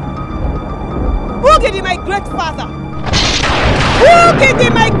 Ugidi, my great father! Ugidi,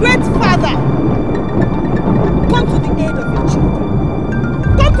 my great father! Come to the aid of your children.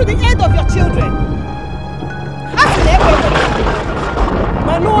 Come to the aid of your children.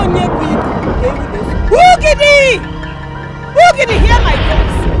 Ugidi! Ugidi, hear my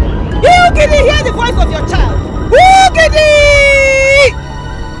voice. Ugidi, hear the voice of your child. Ugidi!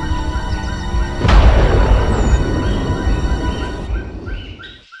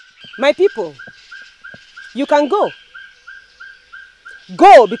 My people, you can go.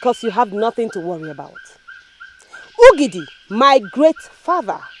 Go because you have nothing to worry about. Ugidi, my great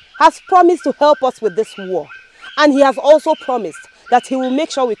father, has promised to help us with this war. And he has also promised that he will make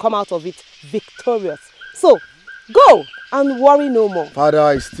sure we come out of it victorious. So, go and worry no more. Father,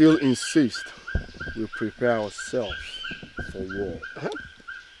 I still insist we prepare ourselves for war.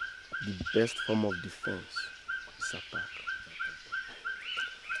 The best form of defense is attack.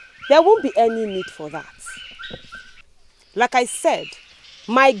 There won't be any need for that. Like I said,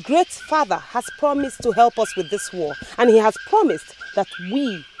 my great father has promised to help us with this war, and he has promised that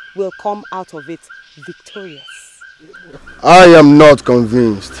we will come out of it victorious. I am not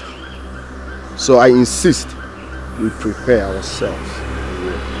convinced, so I insist we prepare ourselves.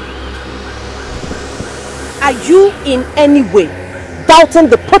 Are you in any way doubting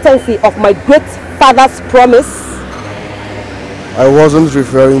the potency of my great father's promise? I wasn't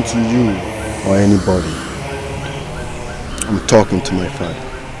referring to you or anybody. I'm talking to my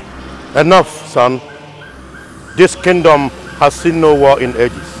father. Enough, son. This kingdom has seen no war in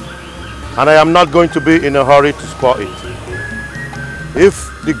ages, and I am not going to be in a hurry to spoil it. If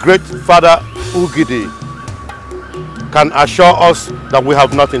the great father Ugidi can assure us that we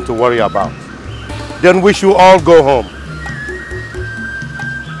have nothing to worry about, then we should all go home.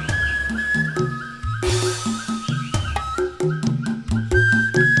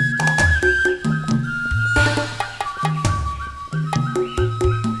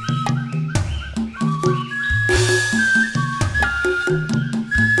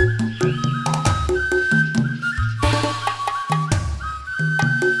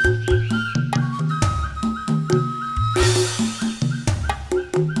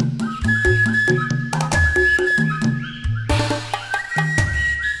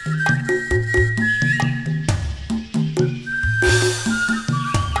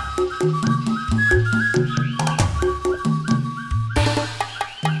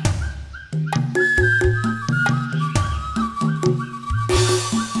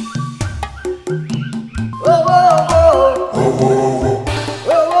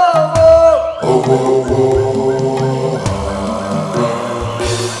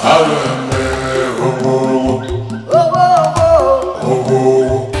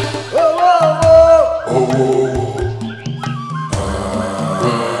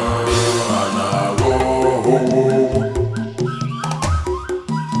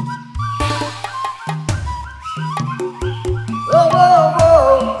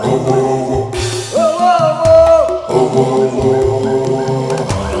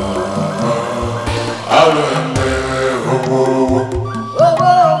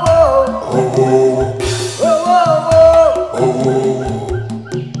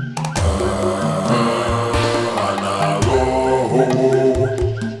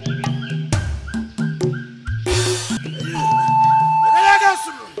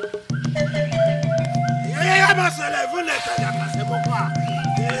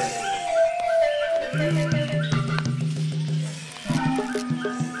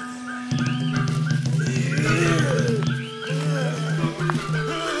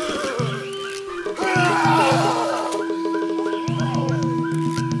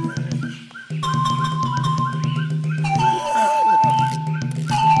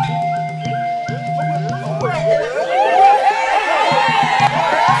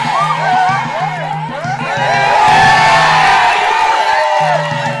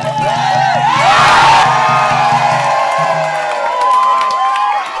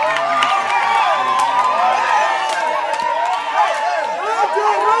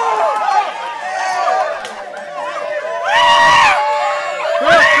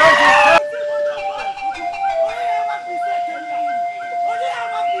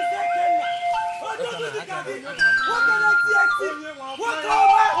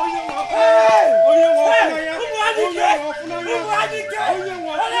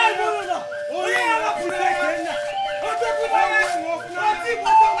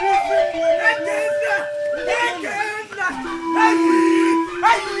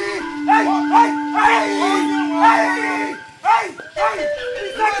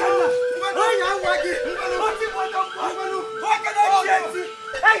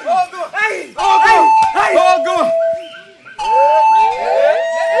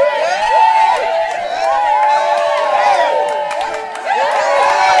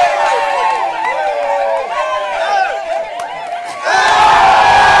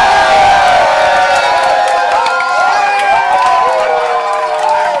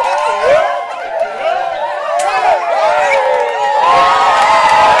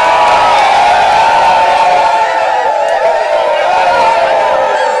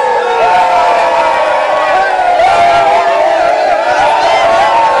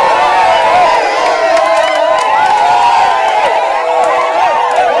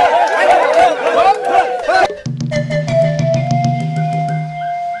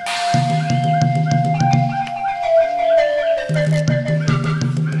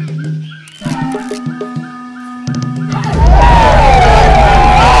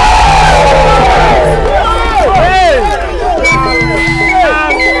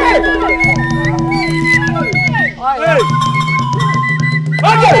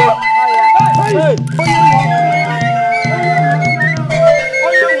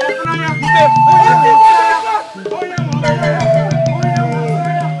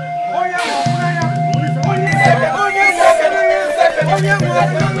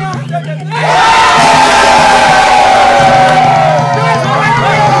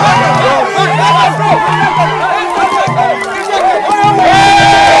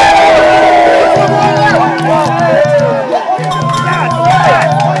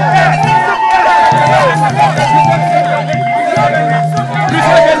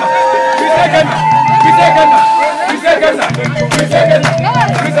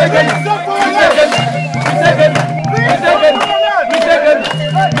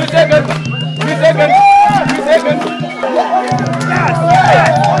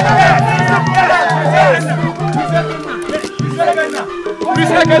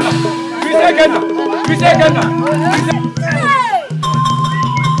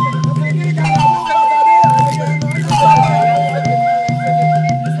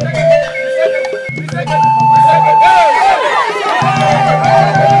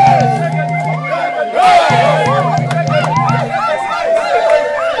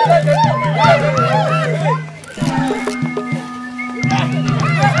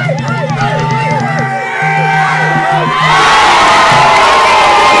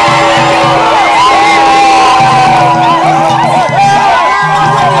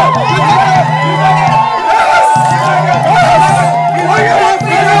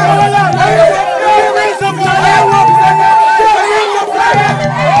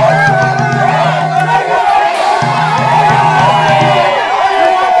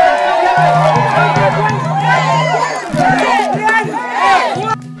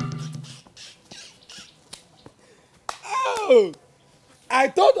 I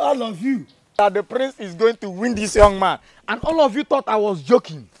told all of you that the prince is going to win this young man, and all of you thought I was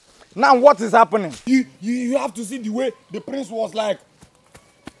joking. Now what is happening? You have to see the way the prince was like,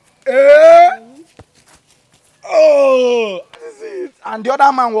 oh, this is it. And the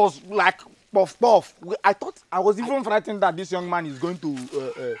other man was like puff puff. I thought I was even frightened that this young man is going to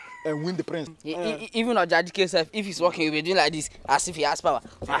win the prince. Even Ojadike self, if he's walking, he'll be doing like this as if he has power.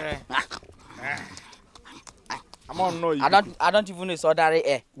 I don't even know it's ordinary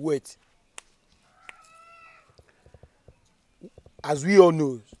air. Wait. As we all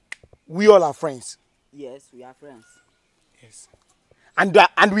know, we all are friends. Yes, we are friends. Yes. And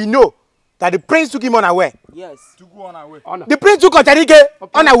we know that the prince took him unaware. Yes. To go unaware. The prince took Ojadike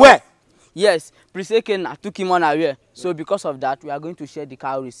unaware. Yes, Prince Ekena took him unaware. So because of that, we are going to share the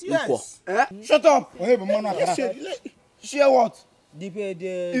cowries equal. Shut up. Share what?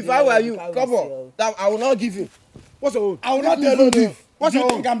 If I were you, come on, that I will not give you. What's your own? I will not tell you give. What's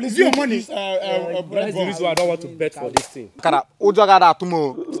your own? Is your money? That's the reason why I don't want to bet for this thing. I will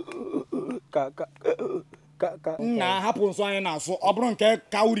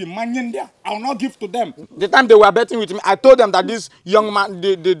not give to them. The time they were betting with me, I told them that this young man,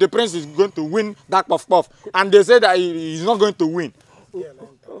 the prince is going to win that puff puff, and they said that he's not going to win.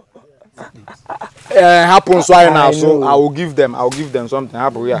 Happens why now, so I will give them something.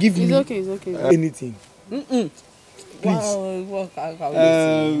 Yeah. Give me. It's okay. Anything. Please.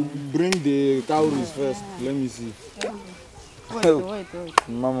 Bring the cowries first. Let me see. Wait.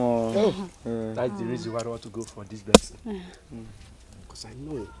 Mama. That's the reason why I don't want to go for this bet. Because I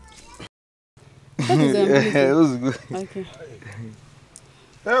know. It was good. Okay.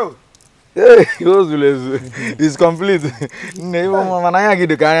 Oh. Hey, it's complete.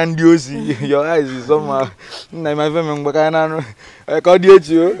 Your eyes is somehow.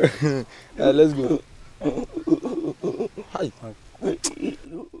 Let's go.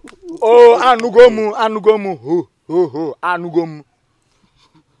 Oh, Anugomu. Anugomu.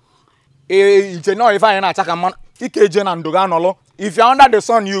 If you're under the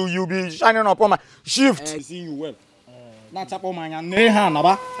sun, you'll be shining upon my shift. See you well. Go,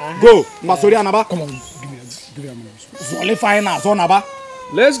 Masoria Naba. Come on, give me a minute.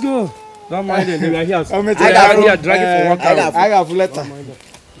 Let's go. Don't mind it. We are here. I got dragging for one car. I got letter.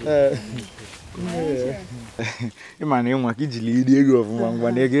 Man, you want to lead from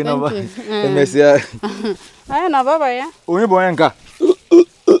one again. I know, Baba. Yeah.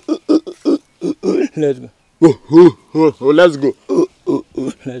 Let's go. Let's go.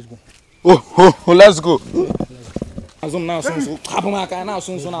 Let's go. Let's go. Azum now, so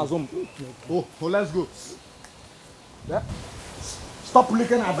let's go. Yeah. Stop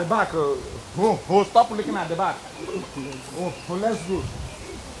looking at the back. Stop looking at the back. Let's go.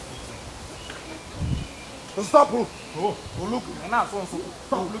 Stop. Look. Now,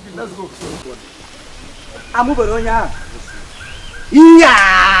 stop looking. Let's go. I'm moving on. Yeah!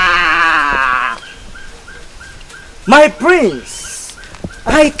 My prince,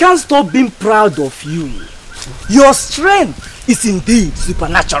 I can't stop being proud of you. Your strength is indeed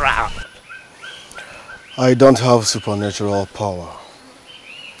supernatural. I don't have supernatural power.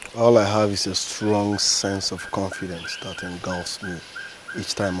 All I have is a strong sense of confidence that engulfs me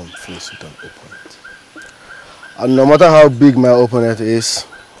each time I'm faced with an opponent. And no matter how big my opponent is,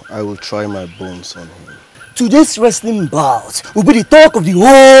 I will try my bones on him. Today's wrestling bout will be the talk of the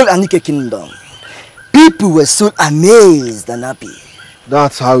whole Anike kingdom. People were so amazed and happy.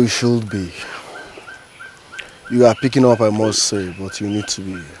 That's how it should be. You are picking up, I must say, but you need to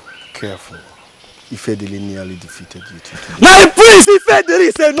be careful. Ifedili nearly defeated you today. My prince Ifedili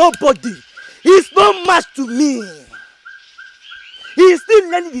is a nobody. He's no match to me. He is still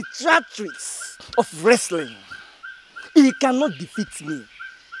learning the tricks of wrestling. He cannot defeat me.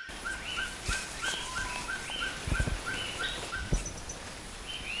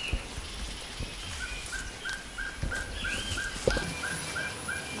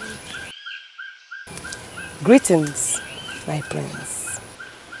 Greetings, my prince.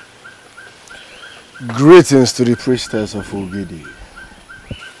 Greetings to the priestess of Ogidi.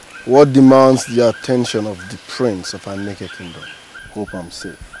 What demands the attention of the prince of Aneke kingdom? Hope I'm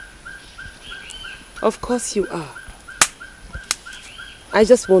safe. Of course you are. I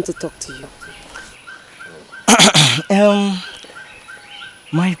just want to talk to you.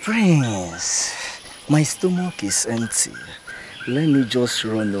 My prince, my stomach is empty. Let me just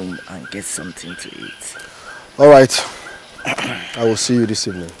run home and get something to eat. All right. I will see you this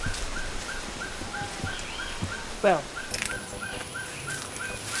evening. Well,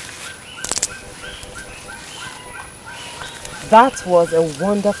 that was a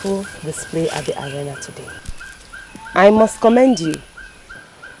wonderful display at the arena today. I must commend you.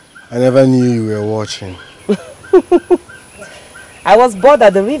 I never knew you were watching. I was bored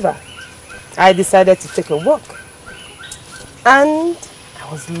at the river. I decided to take a walk. And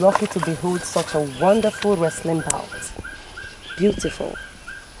I was lucky to behold such a wonderful wrestling bout. Beautiful.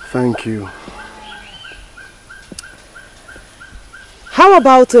 Thank you. How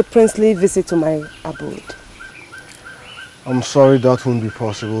about a princely visit to my abode? I'm sorry that won't be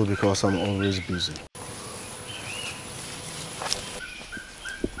possible because I'm always busy.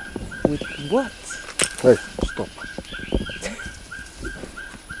 With what? Hey, stop.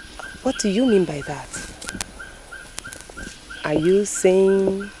 What do you mean by that? Are you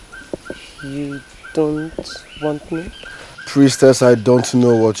saying you don't want me? Priestess, I don't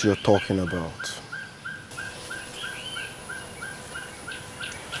know what you're talking about.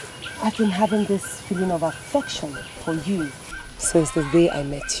 I've been having this feeling of affection for you since the day I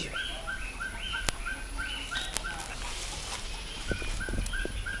met you.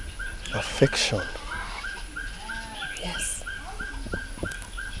 Affection? Yes.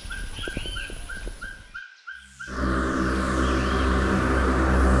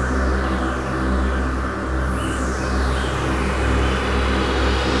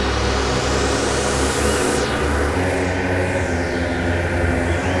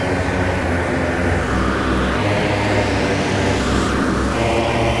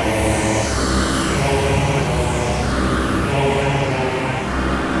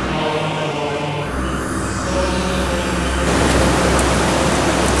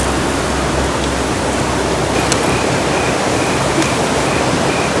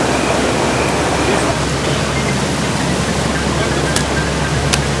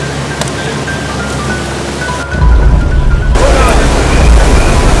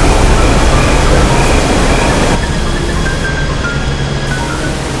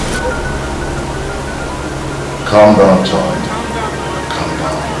 Calm down, child. Calm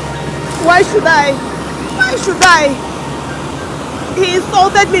down. Why should I? Why should I? He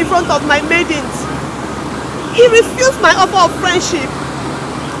insulted me in front of my maidens. He refused my offer of friendship.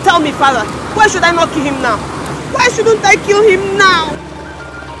 Tell me, father, why should I not kill him now? Why shouldn't I kill him now?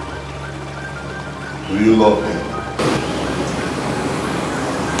 Do you love him?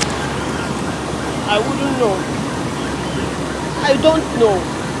 I wouldn't know. I don't know.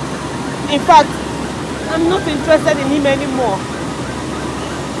 In fact, I'm not interested in him anymore.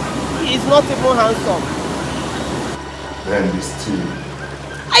 He is not even handsome. Then be still.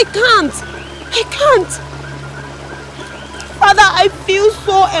 I can't. I can't. Father, I feel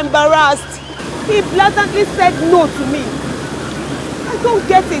so embarrassed. He blatantly said no to me. I don't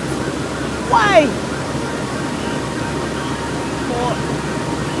get it. Why?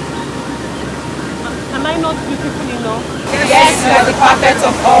 Am I not beautiful enough? Yes, you are the perfect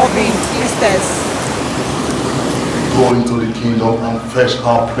of all beings, priestess. Go into the kingdom and fetch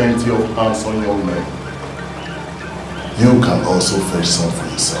out plenty of handsome young men. You can also fetch some for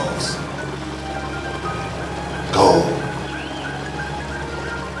yourselves. Go.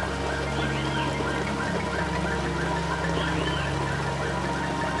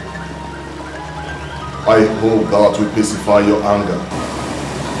 I hope that will pacify your anger.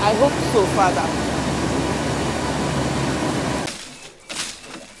 I hope so, Father.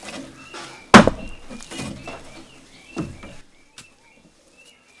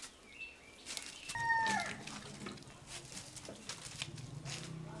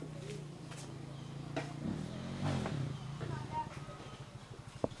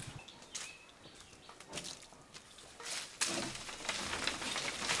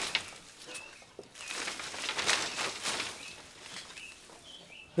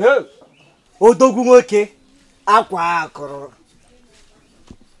 Hey, Odogwu nwoke, akwa akọrọ.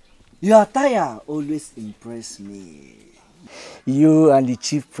 Your attire always impress me. You and the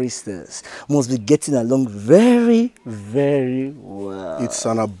chief priestess must be getting along very, very well. It's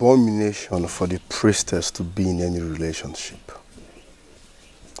an abomination for the priestess to be in any relationship.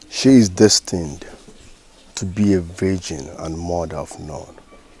 She is destined to be a virgin and mother of none.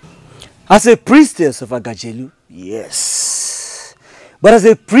 As a priestess of Agajelu, yes. But as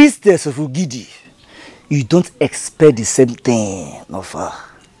a priestess of Ugidi, you don't expect the same thing of her.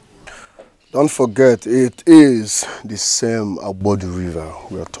 Don't forget, it is the same Agbodu River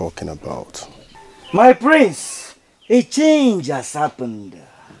we are talking about. My prince, a change has happened.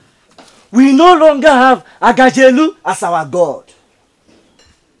 We no longer have Agajelu as our god.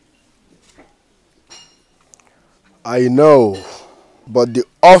 I know, but the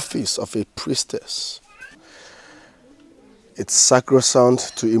office of a priestess, it's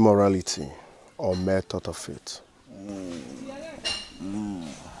sacrosanct to immorality or mere thought of it.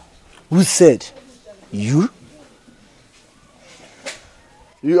 Who said? You?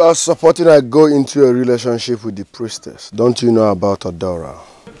 You are supporting I go into a relationship with the priestess. Don't you know about Adora?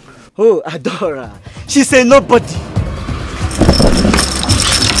 Oh, Adora. She's a nobody.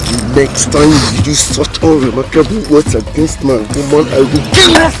 Next time you use such unremarkable words against my woman, I will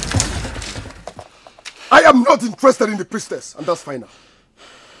kill her. I am not interested in the priestess, and that's final.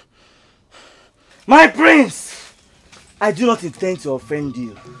 My prince, I do not intend to offend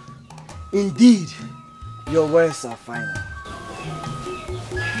you. Indeed, your words are final.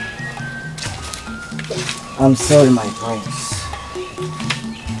 I'm sorry, my prince.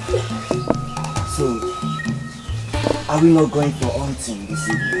 So, are we not going for hunting this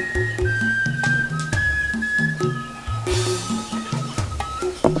evening?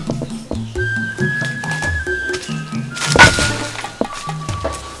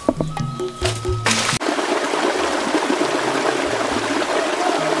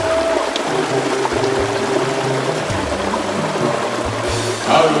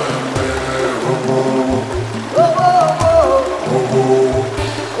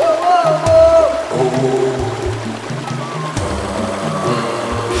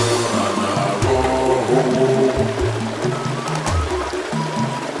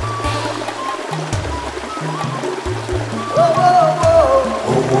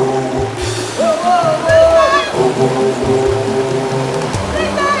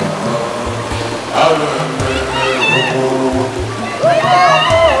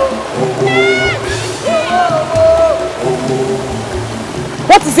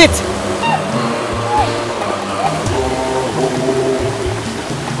 What is it?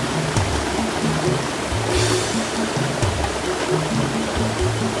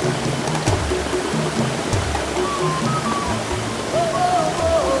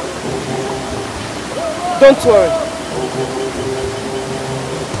 Don't worry.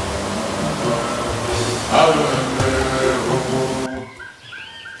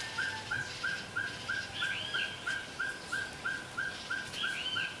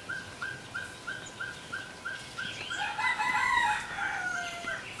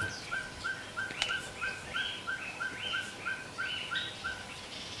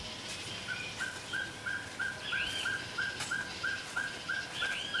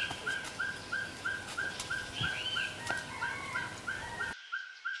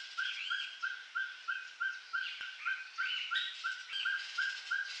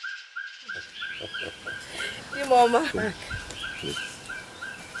 Mama.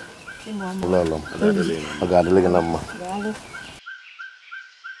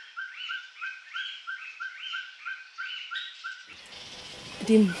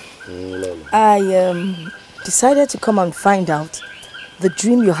 Dim, I decided to come and find out the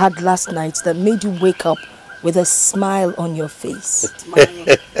dream you had last night that made you wake up with a smile on your face.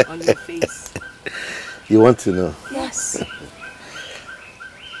 Smile on your face. You want to know? Yes.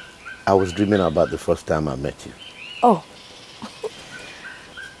 I was dreaming about the first time I met you. Oh.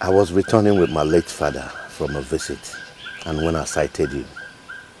 I was returning with my late father from a visit, and when I sighted you,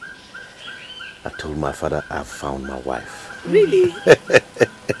 I told my father I've found my wife. Really?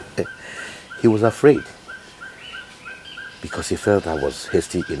 He was afraid Because he felt I was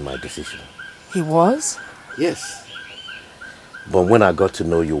hasty in my decision. He was? Yes. But when I got to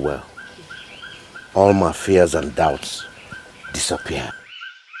know you well, all my fears and doubts disappeared.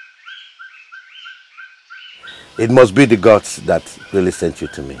 It must be the gods that really sent you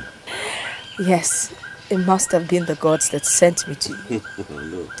to me. Yes, it must have been the gods that sent me to you.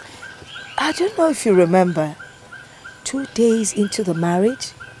 No. I don't know if you remember, 2 days into the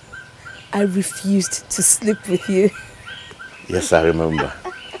marriage, I refused to sleep with you. Yes, I remember.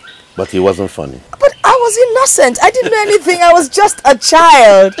 But it wasn't funny. But I was innocent. I didn't know anything. I was just a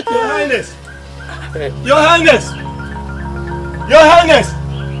child. Your Highness! Your Highness! Your Highness!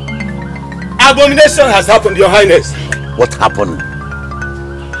 Abomination has happened, Your Highness. What happened?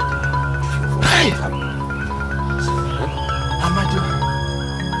 Amado.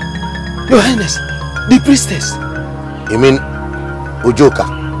 Your Highness, the priestess. You mean Ujoka?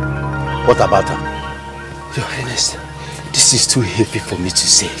 What about her? Your Highness, this is too heavy for me to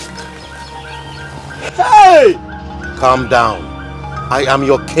say. Hey! Calm down. I am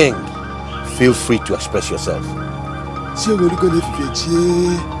your king. Feel free to express yourself.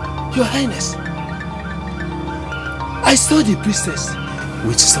 Your Highness, I saw the priestess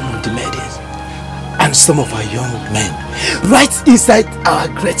with some of the maidens and some of our young men right inside our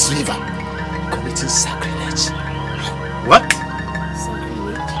great river committing sacrilege. What?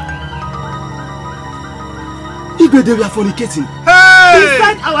 Sacrilege? Igwe, they were fornicating. Hey!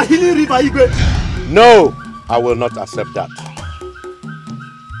 Inside our healing river, Igwe. No, I will not accept that.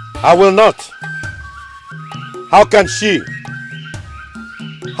 I will not. How can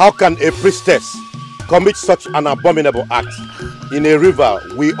a priestess commit such an abominable act in a river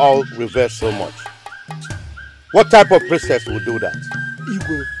we all revere so much? What type of priestess would do that?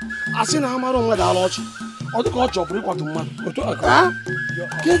 Igwe, I seen how much on that lodge. Or the court of record to man.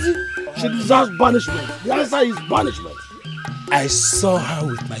 She deserves banishment. The answer is banishment. I saw her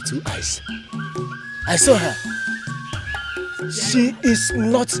with my 2 eyes. I saw her. She is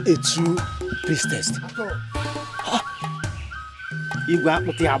not a true priestess.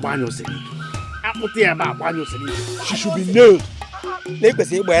 She should be nailed.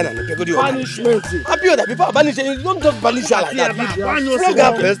 Punishment. You don't just banish her like that. Flog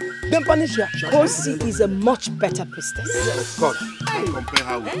her first, then punish her. Kosi is a much better priestess. Yes, of course. Don't compare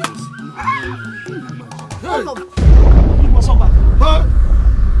her with Kosi.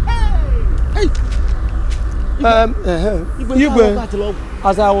 Igwe,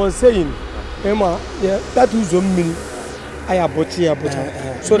 as I was saying, Emma, yeah, that was a mini. I have bought here,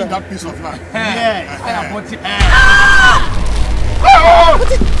 so that piece of land. Yes, I have bought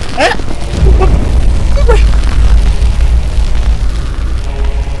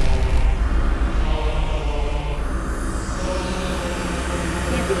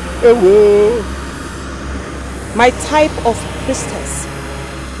My type of priestess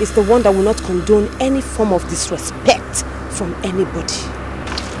is the one that will not condone any form of disrespect from anybody.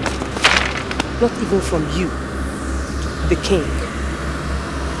 Not even from you, the king.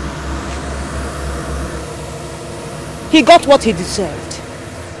 He got what he deserved.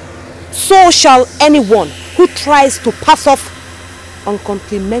 So shall anyone who tries to pass off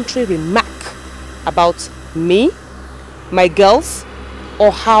uncomplimentary remark about me, my girls,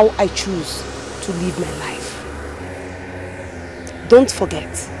 or how I choose to live my life. Don't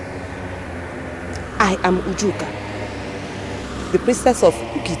forget, I am Ujuka, the priestess of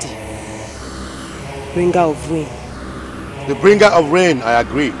Ugidi, bringer of rain. The bringer of rain, I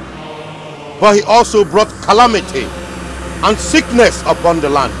agree. But he also brought calamity and sickness upon the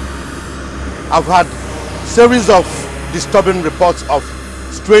land. I've had series of disturbing reports of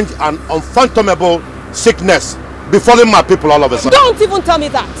strange and unfathomable sickness befalling my people all of a sudden. Don't even tell me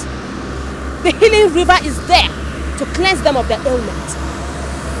that. The healing river is there to cleanse them of their ailment.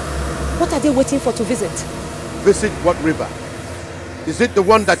 What are they waiting for to visit? Visit what river? Is it the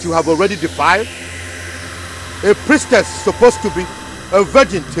one that you have already defiled? A priestess supposed to be a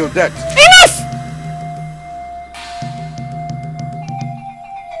virgin till death. Enough!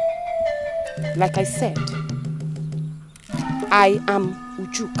 Like I said, I am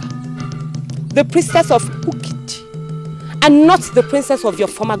Ujuka, the priestess of Ukiti, and not the princess of your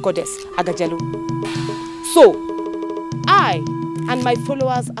former goddess, Agajelu. So, I and my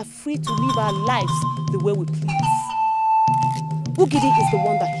followers are free to live our lives the way we please. Ugidi is the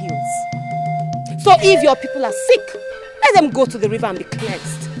one that heals. So if your people are sick, let them go to the river and be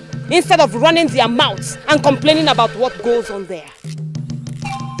cleansed, instead of running their mouths and complaining about what goes on there.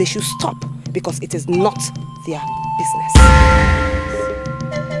 They should stop, because it is not their business.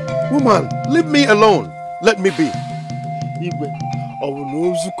 Woman, leave me alone. Let me be.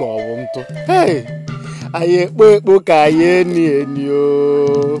 Hey, Aye, boka aye ni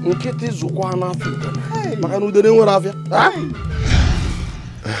o. Nkiti zukwa na Africa. Maka no de nwere afia.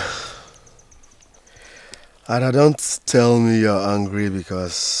 And don't tell me you're angry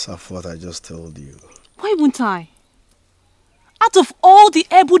because of what I just told you. Why won't I? Out of all the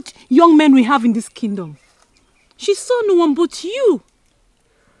able young men we have in this kingdom, she saw no one but you.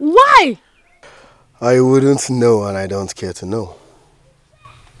 Why? I wouldn't know and I don't care to know.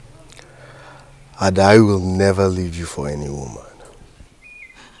 And I will never leave you for any woman.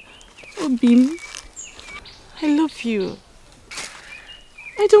 Obim, I love you.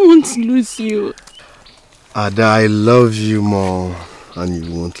 I don't want to lose you. Ada, I love you more and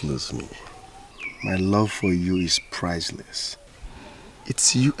you won't lose me. My love for you is priceless.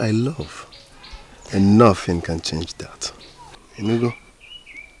 It's you I love. And nothing can change that. You go.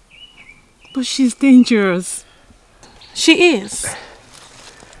 But she's dangerous. She is.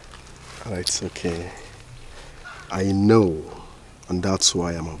 It's okay. I know, and that's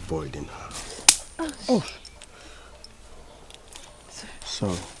why I'm avoiding her. Oh.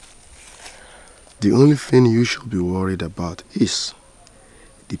 So, the only thing you should be worried about is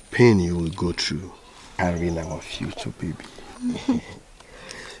the pain you will go through carrying our future baby.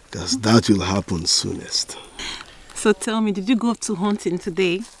 Because that will happen soonest. So tell me, did you go to hunting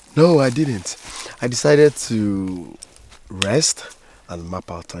today? No, I didn't. I decided to rest and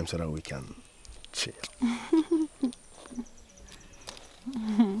map out time so that we can chill.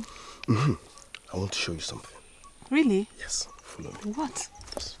 I want to show you something. Really? Yes, follow me. What?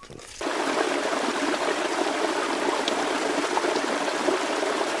 Just follow me.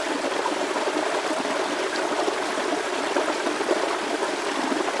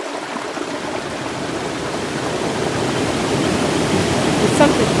 The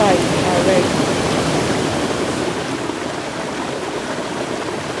sacrifice are ready.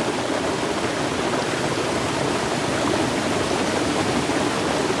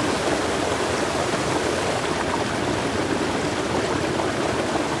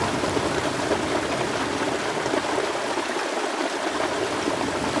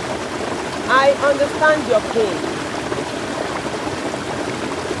 I understand your pain.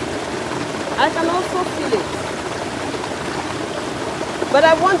 I can also feel it. But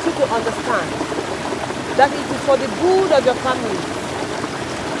I want you to understand that it is for the good of your family.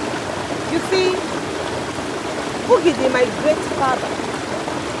 You see, Bugidi, my great father,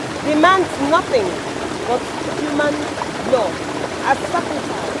 demands nothing but human blood as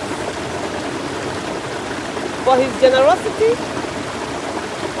sacrifice for his generosity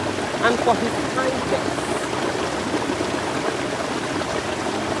and for his kindness.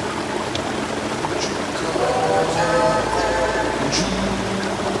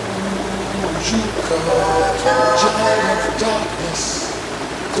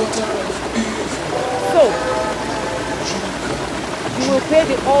 So, you will pay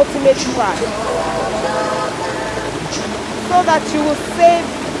the ultimate price so that you will save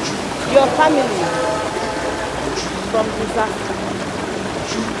your family from disaster.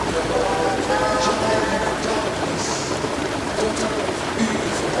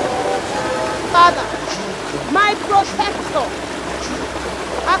 Father, my protector,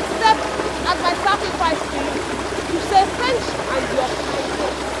 accept as my sacrifice to you to say friendship and your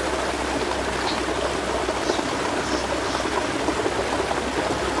kindness.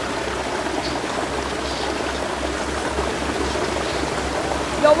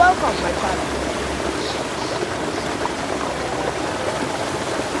 You're welcome, my father.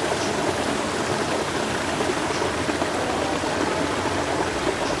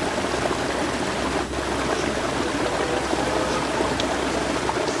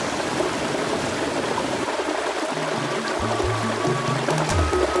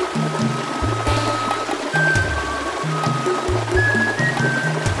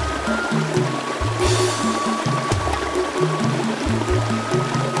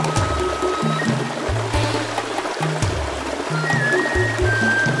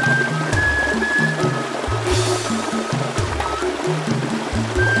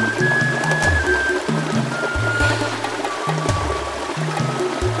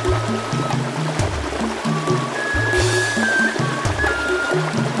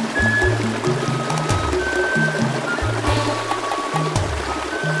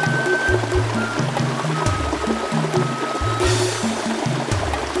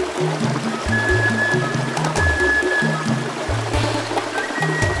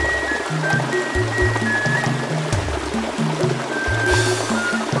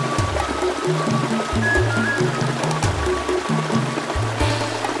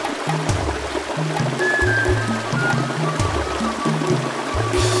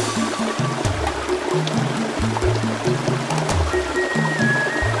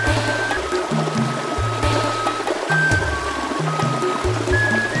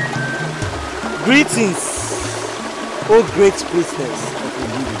 Greetings, O great priestess of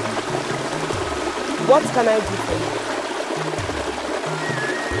Ebere. What can I do for you?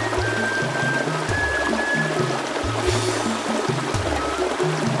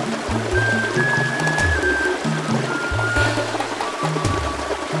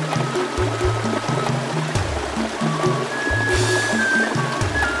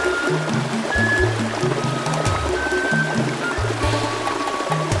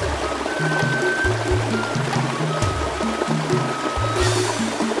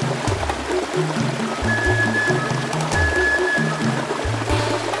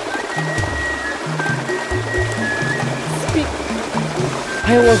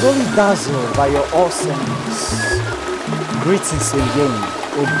 I was only dazzled by your awesomeness. Greetings again,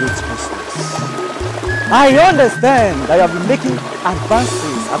 O great priestess. I understand that you have been making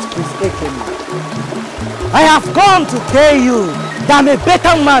advances at Prince Esin. I have come to tell you that I'm a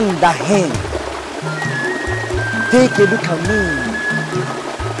better man than him. Take a look at me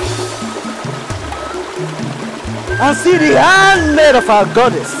and see the handmaid of our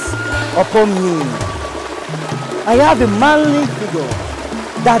goddess upon me. I have a manly figure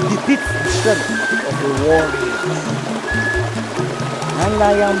that depicts the strength of a warrior. And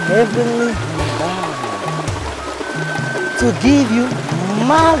I am heavenly bound to give you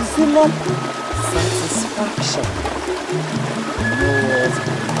maximum satisfaction. No words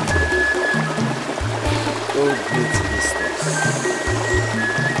beyond. Oh, great priestess.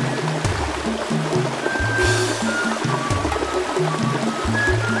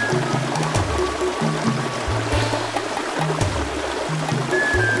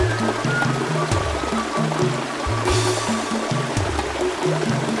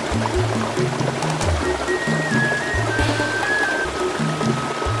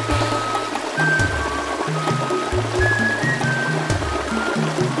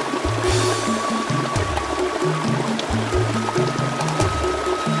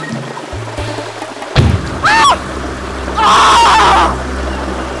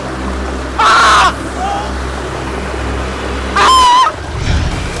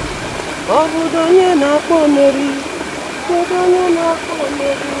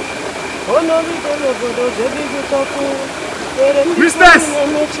 Priestess!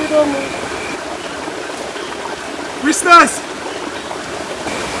 Priestess!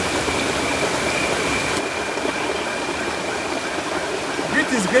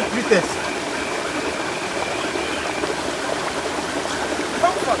 Greetings, great priestess.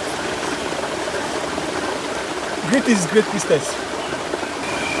 Comfort. Greetings, great priestess.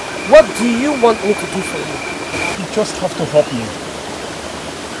 What do you want me to do for you? You just have to help me.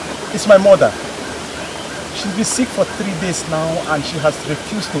 It's my mother. She's been sick for 3 days now and she has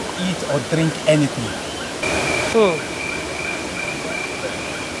refused to eat or drink anything.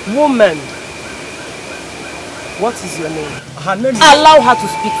 Woman, what is your name? Her name is... Allow her to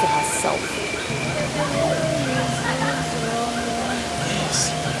speak for herself.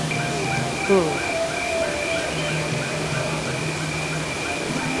 Yes.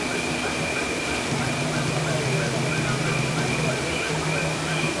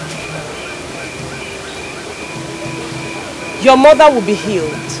 Your mother will be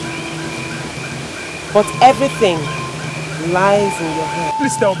healed, but everything lies in your hands.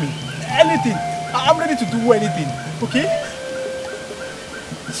 Please tell me, anything. I'm ready to do anything, okay?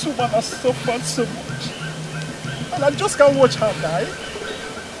 This woman has suffered so much, and I just can't watch her die.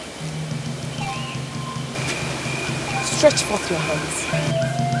 Stretch forth your hands.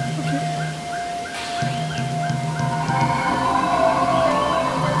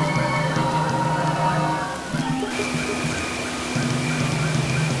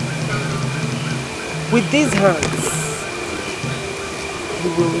 With these hands, you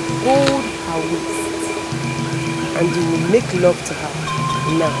will hold her waist and you will make love to her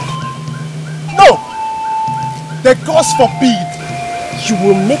now. No! The gods forbid! You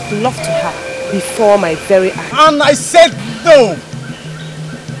will make love to her before my very eyes. And I said no!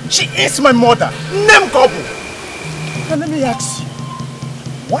 She is my mother! Name Gobu! Now let me ask you,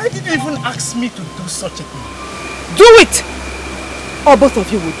 why did you even ask me to do such a thing? Do it! Or both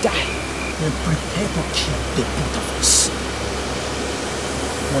of you will die. Then prepare to kill the both of us.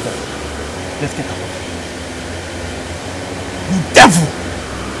 Mother, let's get out. You devil!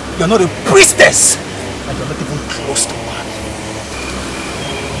 You're not a priestess! And you're not even close to one.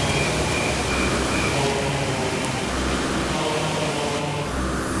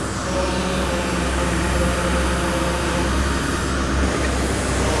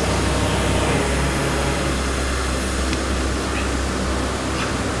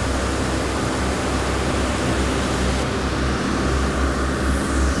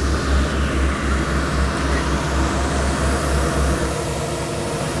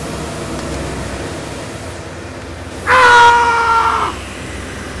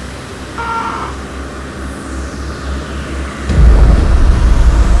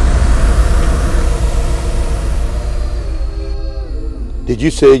 Did you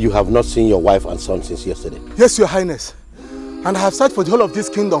say you have not seen your wife and son since yesterday? Yes, Your Highness. And I have searched for the whole of this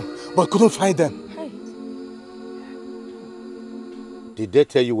kingdom, but couldn't find them. Did they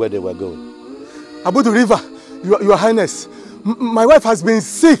tell you where they were going? About the river, Your Highness. My wife has been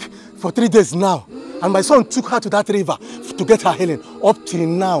sick for 3 days now. And my son took her to that river to get her healing. Up till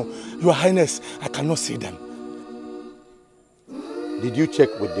now, Your Highness, I cannot see them. Did you check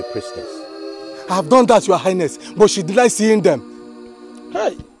with the priestess? I have done that, Your Highness, but she denied seeing them.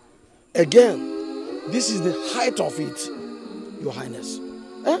 Hey, again, this is the height of it, Your Highness.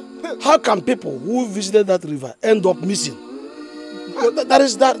 How can people who visited that river end up missing?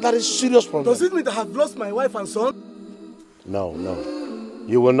 That is serious problem. Does it mean that I have lost my wife and son? No.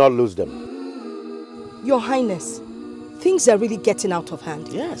 You will not lose them. Your Highness, things are really getting out of hand.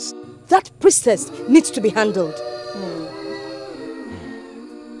 Yes. That priestess needs to be handled.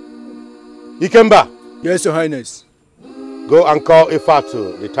 Ikemba. Yes, Your Highness. Go and call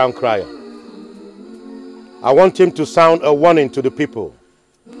Ifatu, the town crier. I want him to sound a warning to the people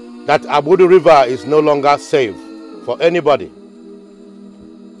that Abudu River is no longer safe for anybody.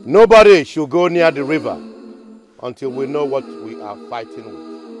 Nobody should go near the river until we know what we are fighting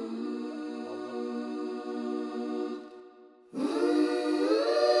with.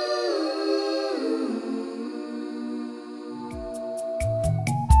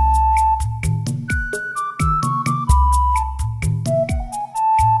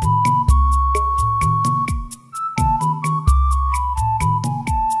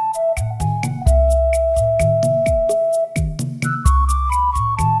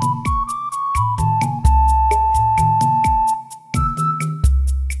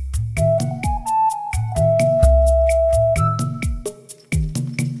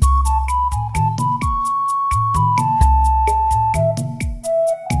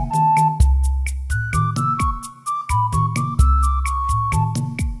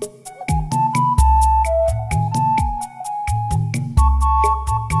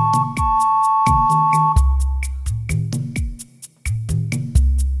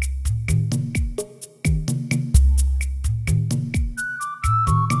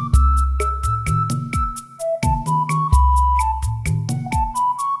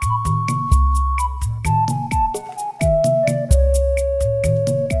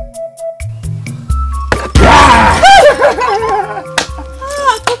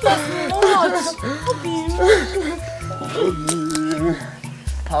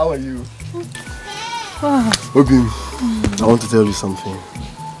 How are you? Obi, I want to tell you something.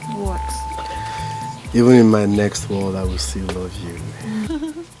 What? Even in my next world, I will still love you.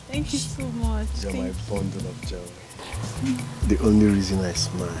 Thank you so much. You're my bundle of joy. The only reason I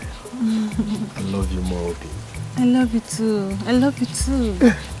smile. I love you more, Obi. I love you too. I love you too.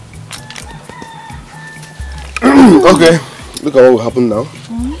 Okay, look at what will happen now.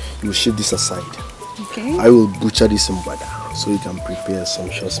 You will shift this aside. Okay. I will butcher this in butter so you can prepare some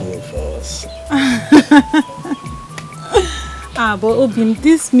short meal for us. But Obim,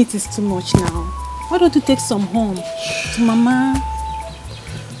 this meat is too much now. Why don't you take some home to Mama?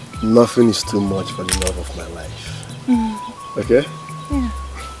 Nothing is too much for the love of my life. Okay? Yeah.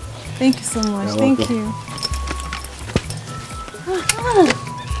 Thank you so much. You're Thank welcome. you.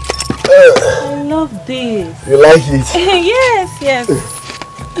 I love this. You like it? Yes.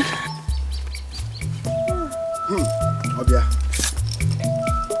 Obia.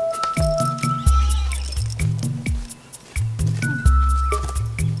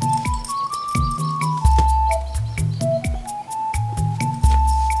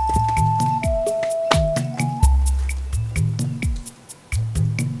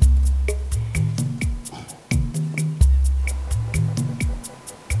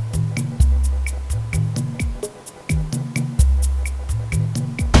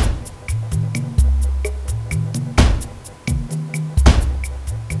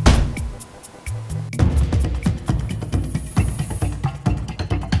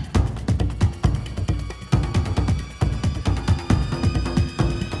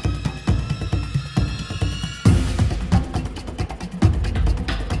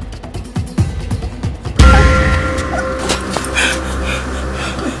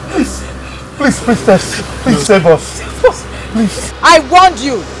 Please, priestess, please save us. Please. I warned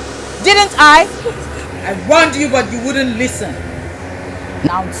you, didn't I? I warned you, but you wouldn't listen.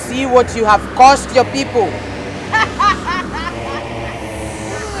 Now see what you have caused your people.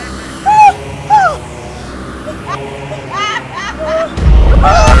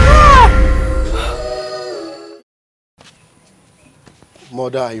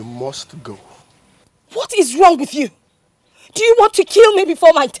 Mother, I must go. What is wrong with you? Do you want to kill me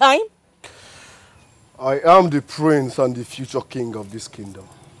before my time? I am the prince and the future king of this kingdom.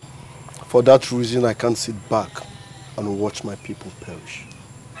 For that reason, I can't sit back and watch my people perish.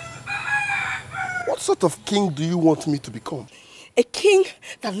 What sort of king do you want me to become? A king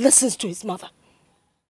that listens to his mother.